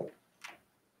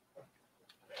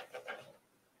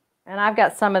 And I've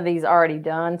got some of these already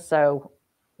done, so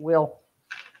we'll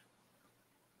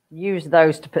use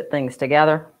those to put things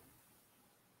together,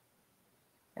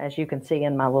 as you can see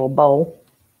in my little bowl.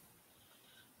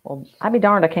 Well, I'd be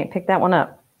darned, I can't pick that one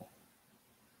up.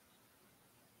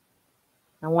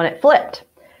 I want it flipped.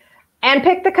 And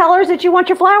pick the colors that you want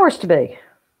your flowers to be.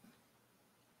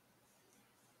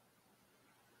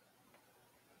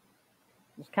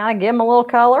 Just kind of give them a little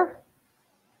color,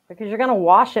 because you're going to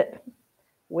wash it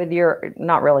with your,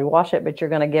 not really wash it, but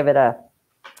you're going to give it a,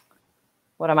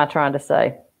 what am I trying to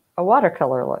say? A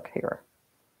watercolor look here.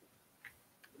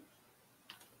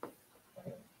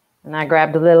 And I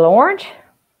grabbed a little orange.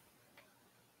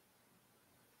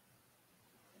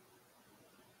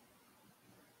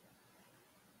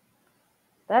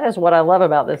 That is what I love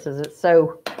about this, is it's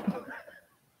so,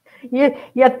 you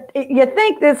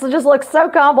think this just looks so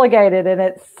complicated, and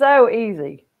it's so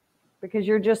easy because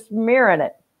you're just mirroring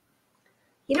it.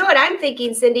 You know what I'm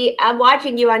thinking, Cindy? I'm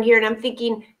watching you on here, and I'm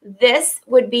thinking this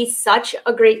would be such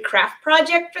a great craft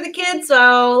project for the kids.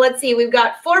 So let's see. We've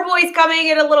got 4 boys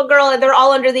coming and a little girl, and they're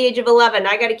all under the age of 11.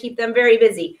 I got to keep them very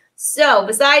busy. So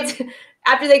besides,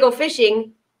 after they go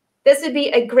fishing, this would be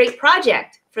a great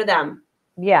project for them.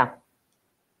 Yeah.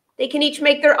 They can each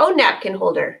make their own napkin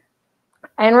holder.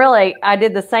 And really, I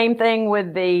did the same thing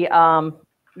with the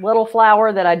little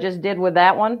flower that I just did with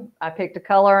that one. I picked a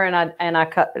color and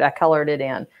I colored it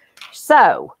in.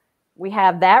 So we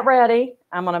have that ready.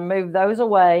 I'm going to move those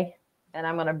away, and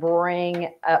I'm going to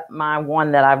bring up my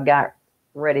one that I've got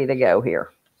ready to go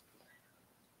here.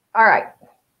 All right.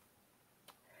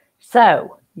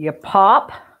 So you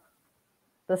pop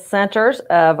the centers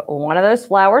of one of those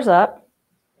flowers up.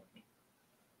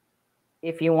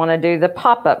 If you want to do the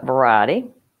pop-up variety.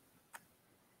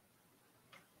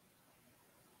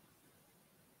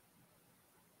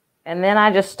 And then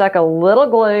I just stuck a little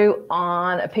glue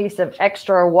on a piece of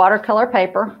extra watercolor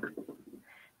paper.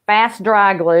 Fast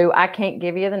dry glue. I can't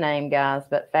give you the name, guys,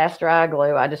 but fast dry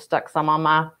glue. I just stuck some on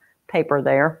my paper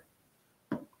there.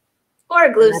 Or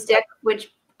a glue stick,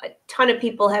 which a ton of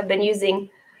people have been using.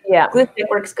 Yeah. Glue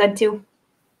stick works good too.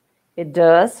 It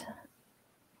does.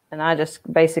 And I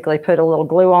just basically put a little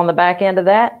glue on the back end of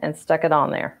that and stuck it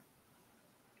on there.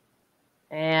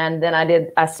 And then I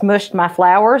smushed my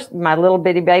flowers, my little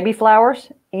bitty baby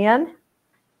flowers in,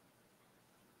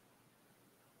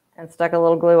 and stuck a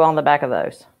little glue on the back of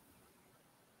those.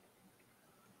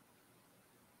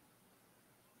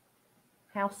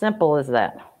 How simple is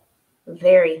that?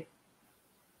 Very.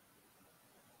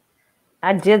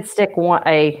 I did stick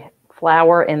a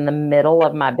flower in the middle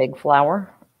of my big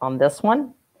flower on this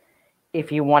one. If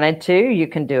you wanted to, you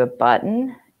can do a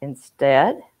button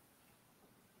instead.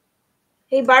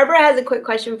 Hey, Barbara has a quick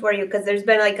question for you, because there's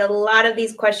been like a lot of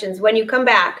these questions. When you come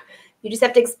back, You just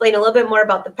have to explain a little bit more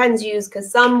about the pens you use,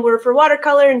 because some were for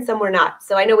watercolor and some were not.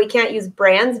 So I know we can't use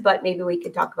brands, but maybe we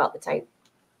could talk about the type.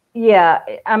 Yeah,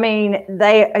 I mean,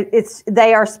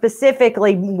 they are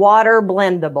specifically water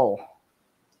blendable.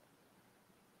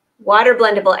 Water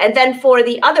blendable. And then for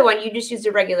the other one, you just used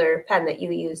a regular pen that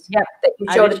you used. Yep. That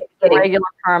you showed at the beginning. Regular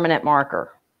permanent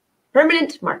marker.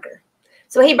 Permanent marker.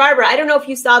 So, hey, Barbara, I don't know if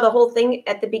you saw the whole thing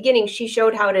at the beginning. She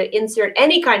showed how to insert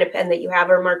any kind of pen that you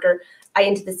have or marker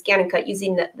into the Scan and Cut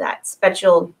using that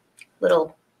special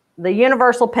little... The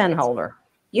universal pen holder.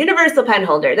 Universal pen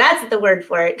holder. That's the word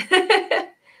for it.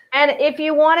 And if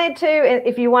you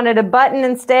wanted a button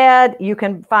instead, you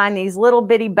can find these little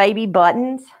bitty baby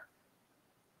buttons.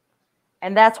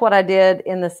 And that's what I did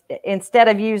in this. Instead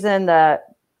of using the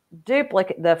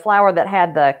flower that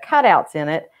had the cutouts in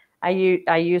it, I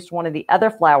used one of the other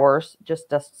flowers,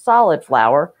 just a solid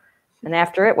flower. And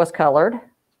after it was colored,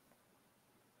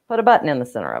 put a button in the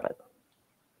center of it.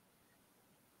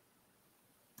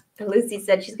 Lucy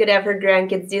said she's going to have her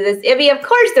grandkids do this. Ibby, of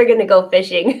course they're going to go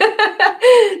fishing.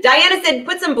 Diana said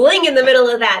put some bling in the middle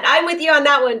of that. I'm with you on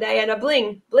that one, Diana.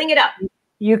 Bling. Bling it up.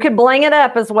 You could bling it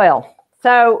up as well.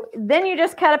 So then you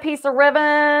just cut a piece of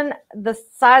ribbon, the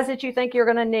size that you think you're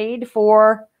going to need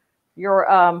for your,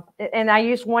 and I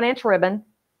used 1-inch ribbon.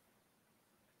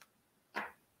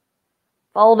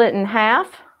 Fold it in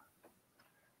half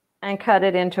and cut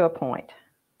it into a point.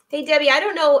 Hey, Debbie, I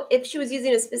don't know if she was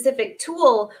using a specific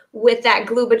tool with that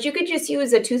glue, but you could just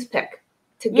use a toothpick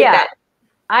to get that.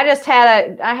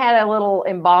 I had a little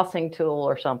embossing tool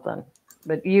or something.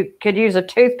 But you could use a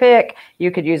toothpick, you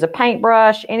could use a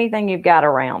paintbrush, anything you've got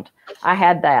around. I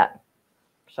had that.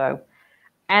 So,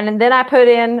 and then I put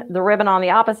in the ribbon on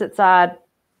the opposite side,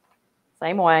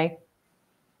 same way.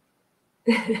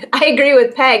 I agree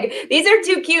with Peg. These are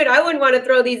too cute. I wouldn't want to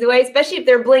throw these away, especially if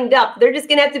they're blinged up. They're just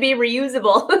going to have to be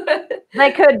reusable.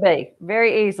 They could be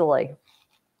very easily.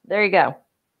 There you go.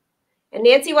 And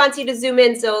Nancy wants you to zoom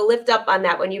in, so lift up on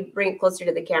that when you bring it closer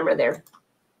to the camera there.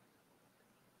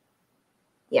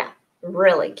 Yeah,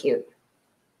 really cute.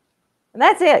 And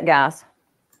that's it, guys.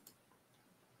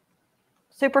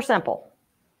 Super simple.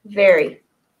 Very.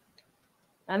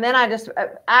 And then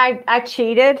I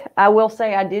cheated. I will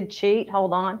say I did cheat.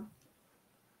 Hold on.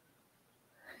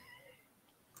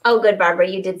 Oh, good, Barbara.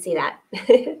 You did see that.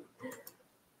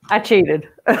 I cheated.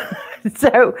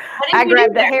 So I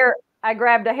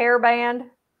grabbed a hairband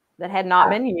that had not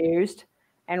been used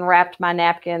and wrapped my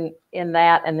napkin in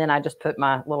that, and then I just put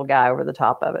my little guy over the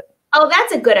top of it. Oh,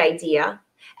 that's a good idea.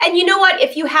 And you know what?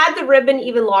 If you had the ribbon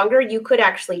even longer, you could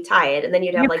actually tie it, and then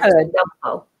you'd have just a double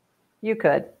bow. You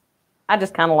could. I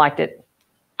just kind of liked it.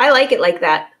 I like it like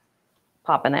that.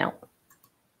 Popping out.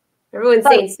 Everyone's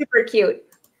saying super cute.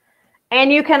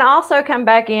 And you can also come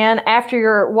back in after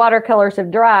your watercolors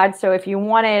have dried. So if you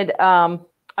wanted a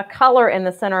color in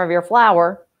the center of your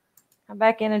flower, come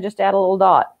back in and just add a little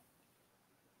dot.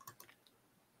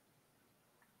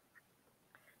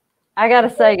 I got to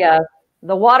say, guys,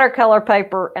 the watercolor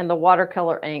paper and the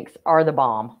watercolor inks are the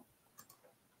bomb.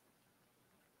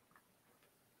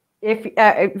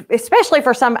 Especially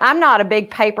for some, I'm not a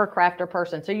big paper crafter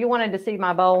person. So you wanted to see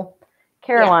my bowl?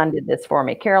 Caroline did this for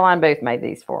me. Caroline Booth made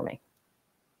these for me.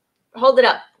 Hold it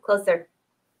up closer.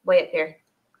 Way up here.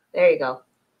 There you go.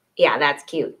 Yeah, that's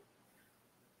cute.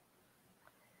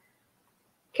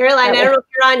 Caroline, I don't know if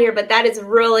you're on here, but that is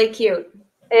really cute.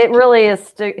 It really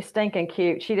is stinking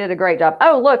cute. She did a great job.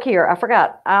 Oh, look here. I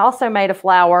forgot. I also made a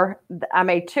flower. I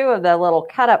made 2 of the little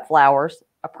cut up flowers.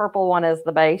 A purple one as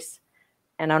the base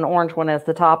and an orange one as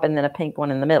the top, and then a pink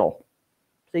one in the middle.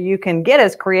 So you can get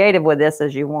as creative with this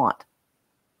as you want.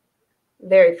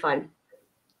 Very fun.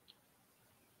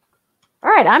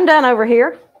 All right, I'm done over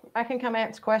here. I can come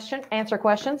answer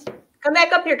questions. Come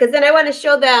back up here, because then I want to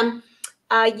show them.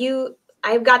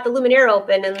 I've got the Luminaire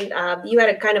open, and you had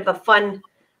a kind of a fun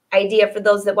idea for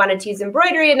those that wanted to use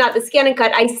embroidery and not the Scan and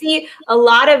Cut. I see a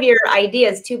lot of your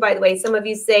ideas too, by the way. Some of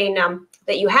you saying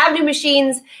that you have new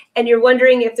machines and you're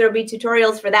wondering if there'll be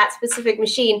tutorials for that specific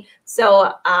machine.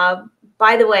 So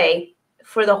by the way,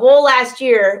 for the whole last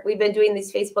year, we've been doing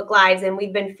these Facebook Lives, and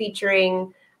we've been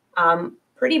featuring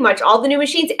pretty much all the new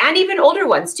machines and even older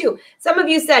ones too. Some of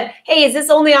you said, hey, is this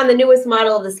only on the newest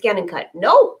model of the Scan and Cut?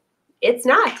 No, it's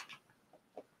not.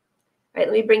 All right,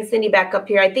 let me bring Cindy back up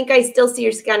here. I think I still see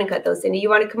your Scan and Cut though, Cindy. You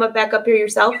want to come up back up here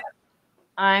yourself?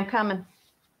 I'm coming.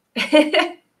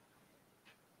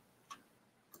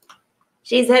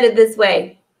 She's headed this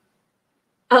way.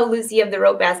 Oh, Lucy, you have the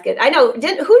rope basket. I know.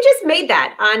 Who just made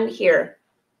that on here?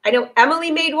 I know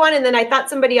Emily made one, and then I thought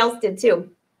somebody else did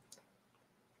too.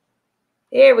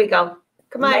 Here we go.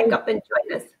 Come on up and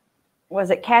join us. Was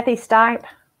it Kathy Stipe?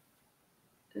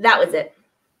 That was it.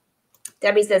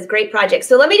 Debbie says, great project.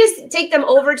 So let me just take them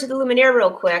over to the Luminaire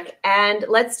real quick, and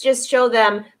let's just show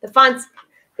them the fonts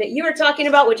that you were talking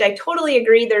about, which I totally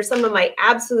agree. They're some of my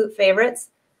absolute favorites.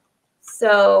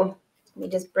 So let me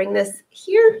just bring this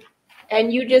here,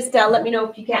 and you just let me know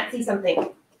if you can't see something.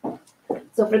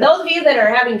 So for those of you that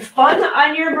are having fun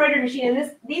on your embroidery machine,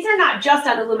 and these are not just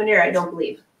on the Luminaire, I don't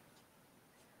believe.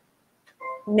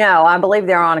 No, I believe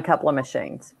they're on a couple of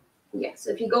machines. Yeah, so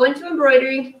if you go into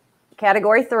embroidery.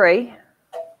 Category 3.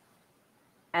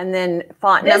 And then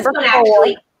font This number one 4.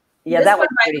 Actually, Yeah, this that one,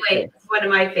 was by the way, is one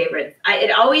of my favorites.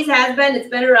 It always has been. It's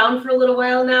been around for a little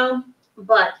while now,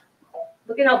 but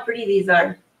look at how pretty these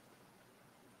are.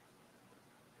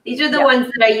 These are the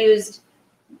ones that I used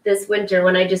this winter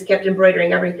when I just kept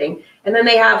embroidering everything. And then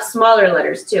they have smaller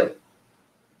letters too,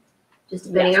 just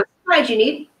depending on what size you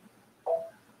need.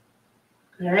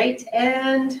 All right,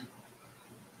 and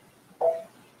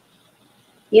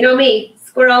you know me,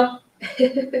 squirrel.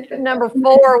 Number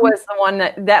 4 was the one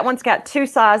that one's got 2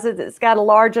 sizes. It's got a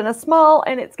large and a small,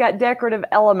 and it's got decorative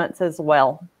elements as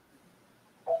well.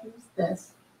 Here's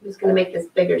this. I'm just going to make this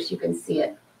bigger so you can see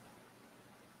it.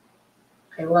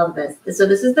 I love this. So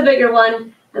this is the bigger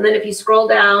one. And then if you scroll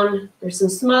down, there's some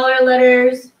smaller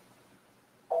letters.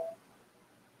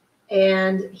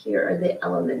 And here are the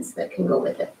elements that can go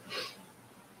with it.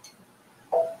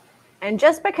 And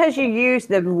just because you use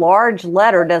the large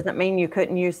letter doesn't mean you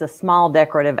couldn't use the small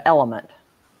decorative element.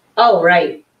 Oh,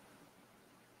 right.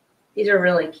 These are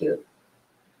really cute.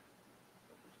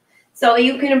 So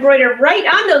you can embroider right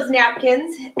on those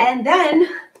napkins. And then,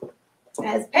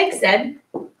 as Peg said,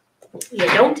 you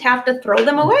don't have to throw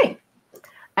them away.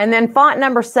 And then font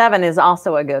number 7 is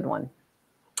also a good one.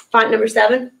 Font number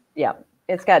 7? Yeah.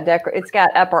 It's got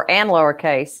upper and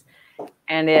lowercase.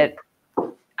 And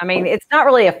I mean, it's not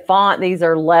really a font. These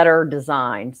are letter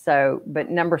design. So, but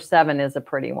number 7 is a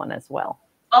pretty one as well.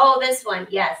 Oh, this one.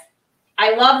 Yes.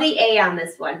 I love the A on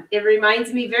this one. It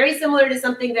reminds me very similar to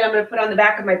something that I'm going to put on the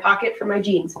back of my pocket for my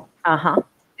jeans. Uh-huh.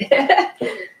 Because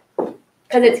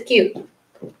it's cute.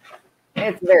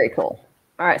 It's very cool.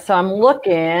 All right. So I'm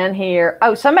looking here.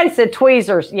 Oh, somebody said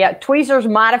tweezers. Yeah. Tweezers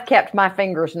might have kept my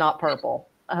fingers not purple.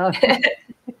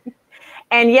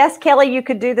 And yes, Kelly, you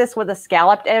could do this with a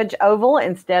scalloped edge oval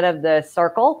instead of the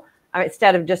circle,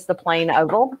 instead of just the plain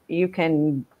oval. You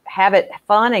can have it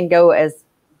fun and go as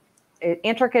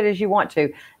intricate as you want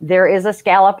to. There is a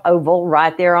scallop oval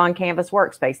right there on Canvas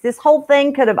Workspace. This whole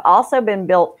thing could have also been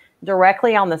built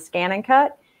directly on the Scan and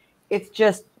Cut. It's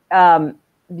just,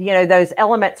 those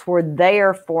elements were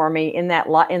there for me in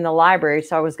the library,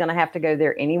 so I was going to have to go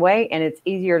there anyway, and it's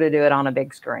easier to do it on a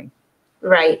big screen.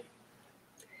 Right.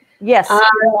 Yes,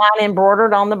 line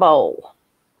embroidered on the bowl.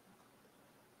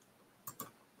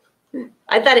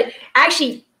 I thought it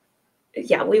actually,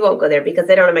 yeah, we won't go there because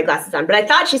I don't have my glasses on. But I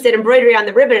thought she said embroidery on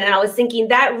the ribbon, and I was thinking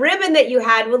that ribbon that you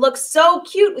had would look so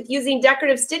cute with using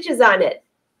decorative stitches on it.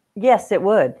 Yes, it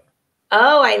would.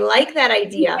 Oh, I like that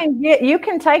idea. You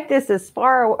can take this as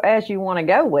far as you want to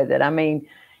go with it. I mean,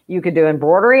 you could do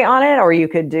embroidery on it, or you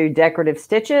could do decorative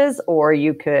stitches, or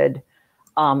you could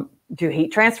do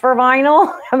heat transfer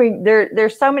vinyl. I mean,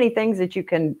 there's so many things that you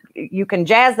can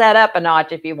jazz that up a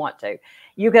notch if you want to.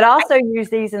 You could also use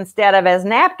these instead of as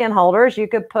napkin holders. You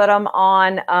could put them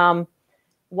on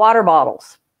water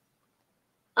bottles.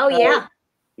 Oh, yeah.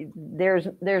 There's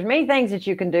many things that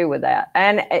you can do with that.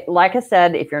 And like I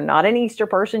said, if you're not an Easter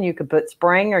person, you could put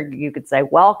spring, or you could say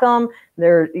welcome.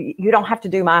 You don't have to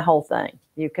do my whole thing.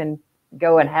 You can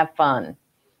go and have fun.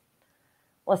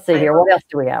 Let's see here. What else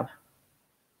do we have?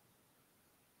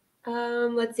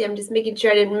 Let's see. I'm just making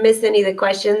sure I didn't miss any of the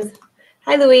questions.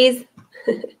 Hi, Louise.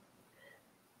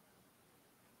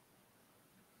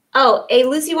 Oh, hey,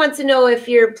 Lucy wants to know if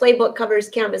your playbook covers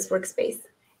Canvas Workspace.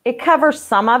 It covers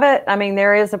some of it. I mean,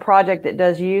 there is a project that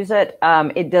does use it.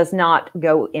 It does not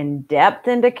go in depth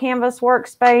into Canvas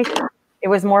Workspace. It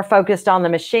was more focused on the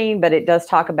machine, but it does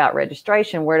talk about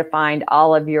registration, where to find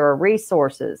all of your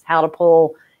resources, how to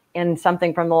pull in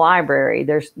something from the library.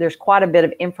 There's quite a bit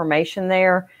of information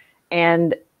there,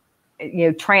 and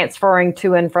transferring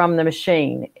to and from the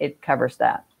machine. It covers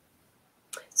that.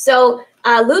 So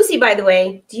Lucy, by the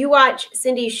way, do you watch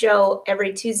Cindy's show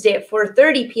every Tuesday at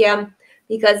 4:30 p.m.?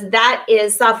 Because that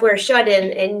is Software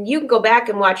Shut-In, and you can go back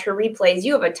and watch her replays.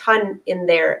 You have a ton in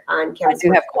there on Canvas. I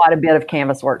do have quite a bit of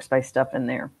Canvas Workspace stuff in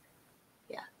there.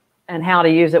 Yeah. And how to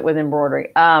use it with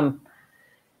embroidery.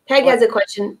 Peg has a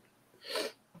question.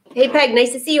 Hey, Peg,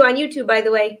 nice to see you on YouTube, by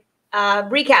the way.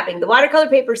 Recapping, the watercolor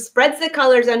paper spreads the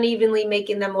colors unevenly,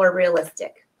 making them more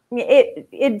realistic.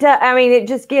 I mean, it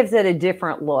just gives it a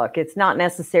different look. It's not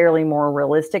necessarily more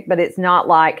realistic, but it's not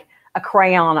like a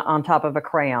crayon on top of a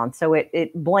crayon. So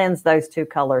it blends those two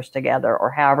colors together, or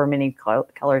however many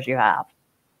colors you have.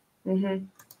 Mm-hmm.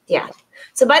 Yeah.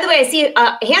 So by the way, I see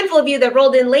a handful of you that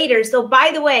rolled in later. So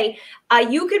by the way,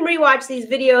 you can rewatch these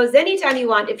videos anytime you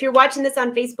want. If you're watching this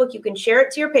on Facebook, you can share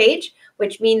it to your page,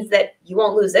 which means that you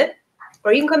won't lose it.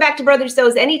 Or you can come back to Brother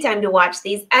Sews anytime to watch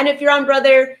these. And if you're on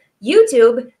Brother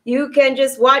YouTube, you can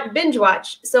just binge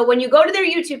watch. So when you go to their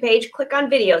YouTube page, click on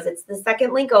videos. It's the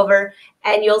second link over,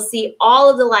 and you'll see all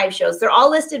of the live shows. They're all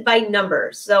listed by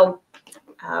number. So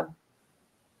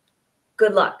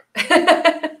good luck.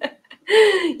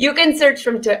 You can search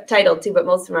from title too, but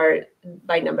most of them are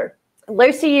by number.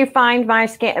 Lucy, you find my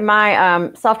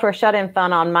software shut-in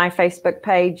fun on my Facebook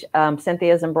page,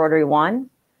 Cynthia's Embroidery One.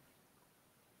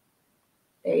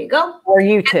 There you go. Or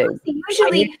YouTube.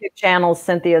 Usually, my YouTube channel,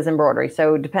 Cynthia's Embroidery.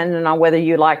 So depending on whether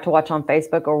you like to watch on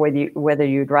Facebook or whether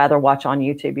you'd rather watch on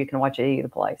YouTube, you can watch it either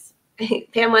place.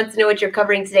 Pam wants to know what you're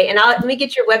covering today. And let me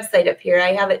get your website up here.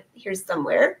 I have it here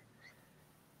somewhere.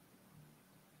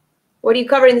 What are you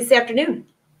covering this afternoon?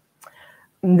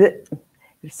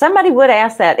 Somebody would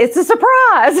ask that. It's a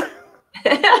surprise.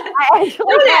 Don't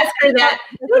ask her that.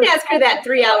 Don't ask her that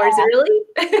 3 hours early.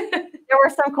 There were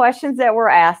some questions that were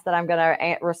asked that I'm going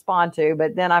to respond to,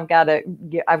 but then I've got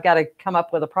to come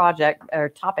up with a project or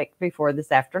topic before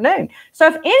this afternoon. So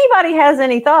if anybody has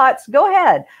any thoughts, go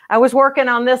ahead. I was working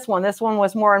on this one. This one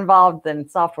was more involved than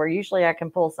software. Usually I can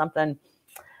pull something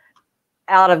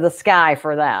out of the sky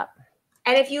for that.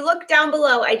 And if you look down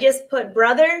below, I just put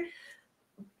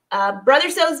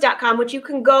brothersews.com, which you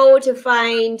can go to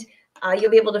find.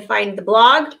 You'll be able to find the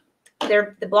blog.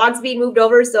 The blog's being moved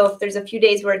over, so if there's a few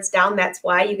days where it's down, that's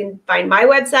why. You can find my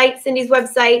website, Cindy's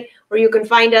website, where you can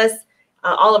find us,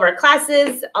 all of our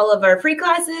classes, all of our free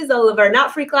classes, all of our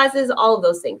not free classes, all of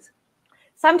those things.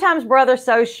 Sometimes Brother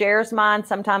So shares mine,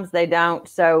 sometimes they don't.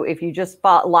 So if you just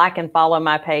like and follow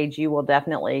my page, you will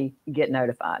definitely get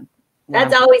notified.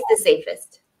 That's always the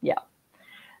safest. Yeah.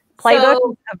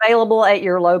 Playbook is available at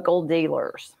your local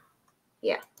dealers.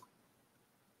 Yeah.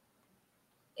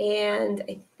 And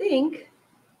I think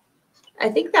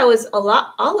that was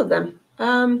all of them.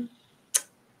 Well,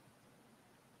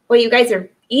 you guys are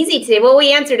easy today. Well,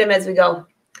 we answered them as we go.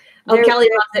 Oh, Kelly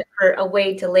loves it for a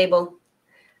way to label.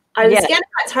 Are the scan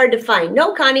cuts hard to find?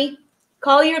 No, Connie.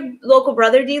 Call your local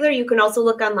brother dealer. You can also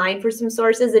look online for some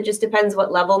sources. It just depends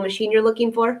what level machine you're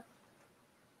looking for.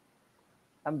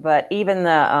 But even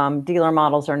the dealer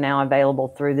models are now available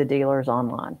through the dealers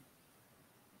online.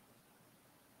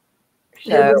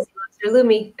 So,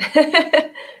 Lumi.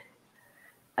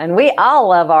 And we all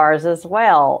love ours as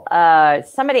well.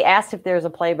 Somebody asked if there's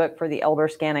a playbook for the older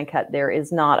scan and cut. There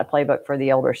is not a playbook for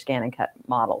the older scan and cut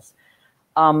models.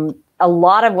 A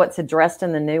lot of what's addressed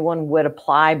in the new one would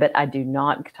apply, but I do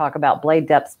not talk about blade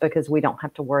depths because we don't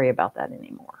have to worry about that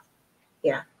anymore.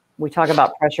 Yeah. We talk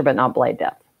about pressure, but not blade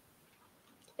depth.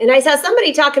 And I saw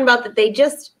somebody talking about that they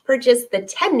just purchased the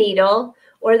 10 needle,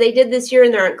 or they did this year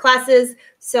and they're in classes.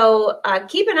 So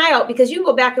keep an eye out, because you can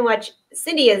go back and watch.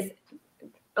 Cindy has,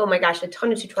 oh my gosh, a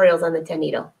ton of tutorials on the 10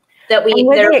 needle that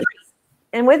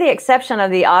and with the exception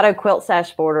of the auto quilt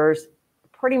sash borders,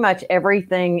 pretty much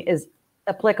everything is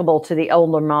applicable to the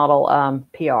older model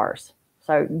PRs.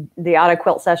 So the auto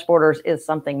quilt sash borders is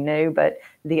something new, but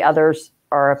the others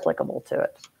are applicable to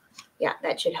it. Yeah,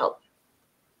 that should help.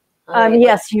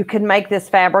 Yes, you can make this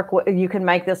fabric. You can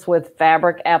make this with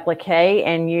fabric applique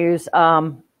and use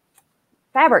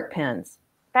fabric pens,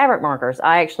 fabric markers.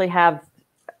 I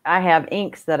have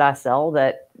inks that I sell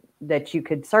that you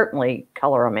could certainly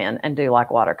color them in and do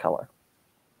like watercolor.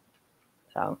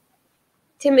 So,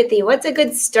 Timothy, what's a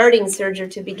good starting serger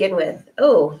to begin with?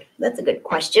 Oh, that's a good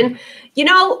question. You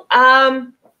know, I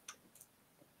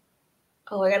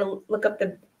got to look up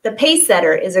the pace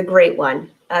setter is a great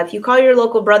one. If you call your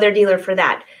local brother dealer for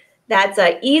that, that's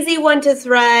an easy one to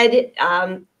thread,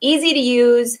 easy to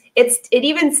use. It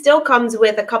even still comes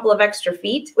with a couple of extra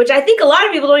feet, which I think a lot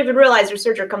of people don't even realize your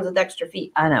serger comes with extra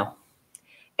feet. I know.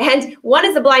 And one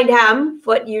is a blind hem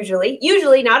foot usually,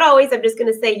 not always. I'm just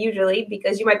going to say usually,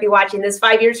 because you might be watching this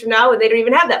 5 years from now and they don't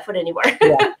even have that foot anymore.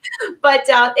 Yeah. But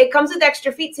it comes with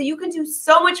extra feet, so you can do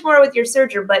so much more with your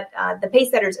serger. But the pace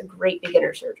setter is a great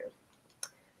beginner serger.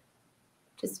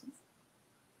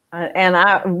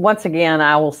 Once again,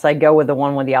 I will say go with the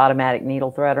one with the automatic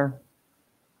needle threader.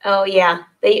 Oh yeah,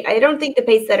 I don't think the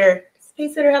pace setter. Does the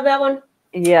pace setter have that one?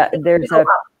 Yeah, there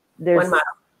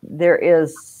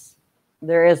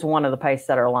is one of the pace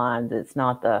setter lines. It's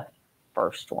not the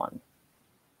first one.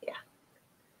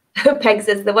 Yeah. Peg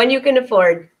says the one you can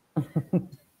afford. I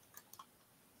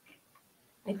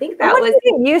think that Once was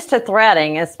you get used to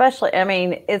threading, especially, I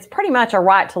mean, it's pretty much a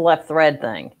right to left thread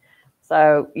thing.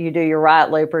 So you do your right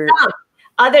loop or your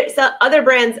other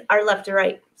brands are left to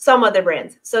right. Some other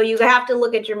brands. So you have to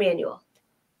look at your manual.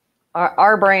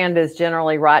 our brand is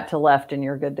generally right to left, and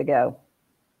you're good to go.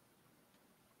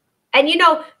 And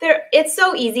it's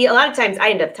so easy. A lot of times I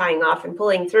end up tying off and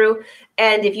pulling through.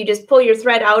 And if you just pull your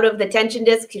thread out of the tension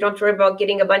disc, you don't have to worry about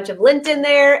getting a bunch of lint in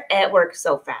there. It works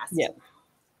so fast. Yeah.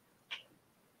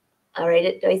 All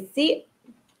right. Do I see?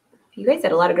 You guys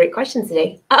had a lot of great questions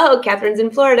today. Oh, Catherine's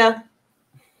in Florida.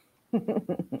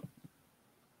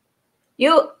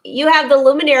 You have the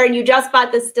luminaire and you just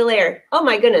bought the Stillaire. Oh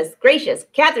my goodness gracious.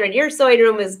 Catherine, your sewing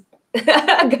room is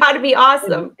got to be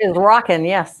awesome. Is rocking,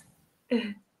 yes.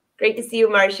 Great to see you,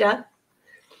 Marcia.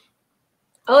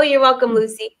 Oh, you're welcome,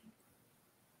 Lucy.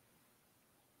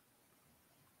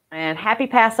 And happy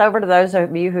Passover to those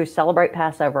of you who celebrate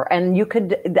Passover. And you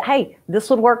could, hey,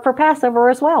 this would work for Passover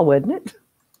as well, wouldn't it?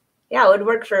 Yeah, it would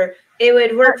work for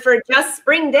just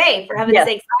spring day, for heaven's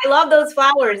sakes. I love those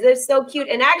flowers. They're so cute.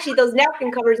 And actually, those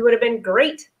napkin covers would have been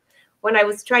great when I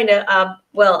was trying to, I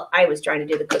was trying to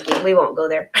do the cooking. We won't go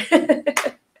there.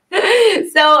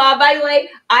 So, by the way,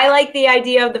 I like the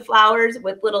idea of the flowers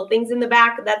with little things in the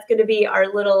back. That's going to be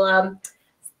our little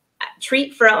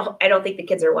treat for, I don't think the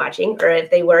kids are watching, or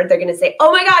if they were, they're going to say, oh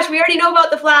my gosh, we already know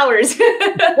about the flowers.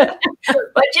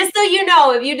 But just so you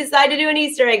know, if you decide to do an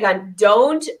Easter egg hunt,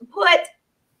 don't put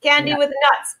candy with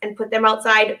nuts and put them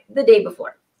outside the day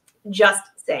before. Just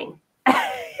saying. Those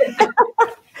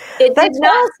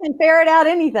squirrels can ferret out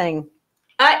anything.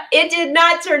 It did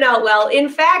not turn out well. In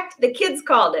fact, the kids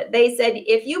called it. They said,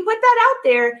 if you put that out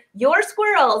there, your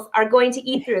squirrels are going to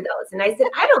eat through those. And I said,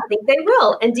 I don't think they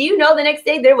will. And do you know, the next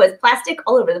day there was plastic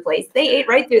all over the place. They ate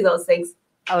right through those things.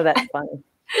 Oh, that's funny.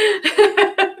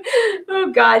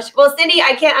 Oh, gosh. Well, Cindy,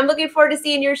 I'm looking forward to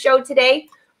seeing your show today.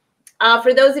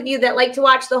 For those of you that like to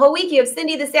watch the whole week, you have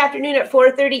Cindy this afternoon at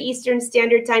 4:30 Eastern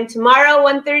Standard Time. Tomorrow,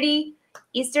 1:30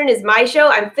 Eastern is my show.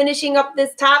 I'm finishing up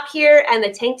this top here and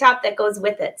the tank top that goes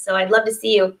with it. So I'd love to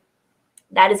see you.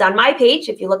 That is on my page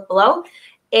if you look below.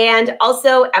 And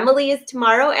also Emily is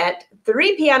tomorrow at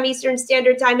 3 p.m. Eastern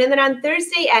Standard Time. And then on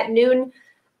Thursday at noon,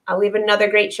 we have another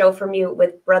great show from you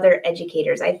with Brother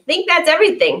Educators. I think that's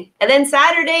everything. And then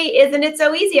Saturday is an It's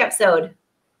So Easy episode.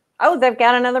 Oh, they've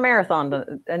got another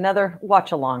marathon, another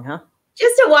watch along, huh?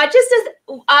 Just to watch,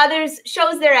 there's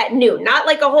shows there at noon, not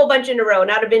like a whole bunch in a row,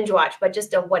 not a binge watch, but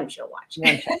just a one show watch.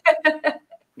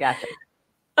 Gotcha.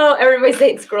 Oh, everybody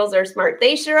thinks squirrels are smart.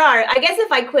 They sure are. I guess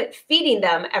if I quit feeding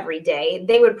them every day,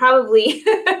 they would probably.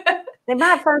 They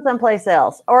might find someplace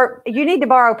else, or you need to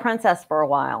borrow Princess for a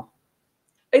while.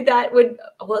 That would,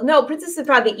 no, Princess would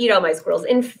probably eat all my squirrels.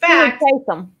 In fact, take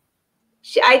them.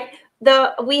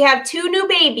 We have 2 new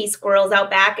baby squirrels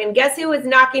out back, and guess who was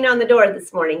knocking on the door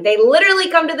this morning? They literally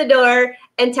come to the door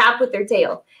and tap with their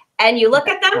tail. And you look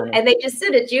at them, and they just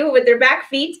sit at you with their back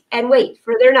feet and wait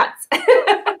for their nuts.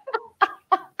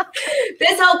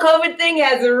 This whole COVID thing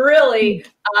has really,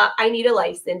 I need a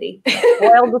life, Cindy.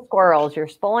 Spoiled the squirrels. You're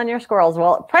spoiling your squirrels.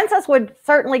 Well, Princess would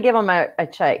certainly give them a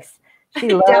chase. She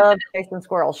loves chasing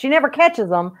squirrels. She never catches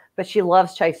them, but she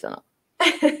loves chasing them.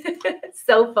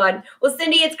 So fun. Well,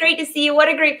 Cindy, it's great to see you. What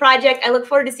a great project. I look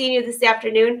forward to seeing you this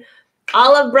afternoon.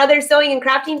 All of Brother Sewing and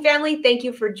Crafting family, thank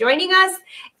you for joining us.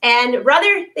 And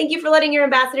Brother, thank you for letting your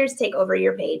ambassadors take over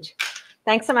your page.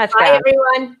 Thanks so much, Bye, guys.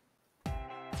 everyone.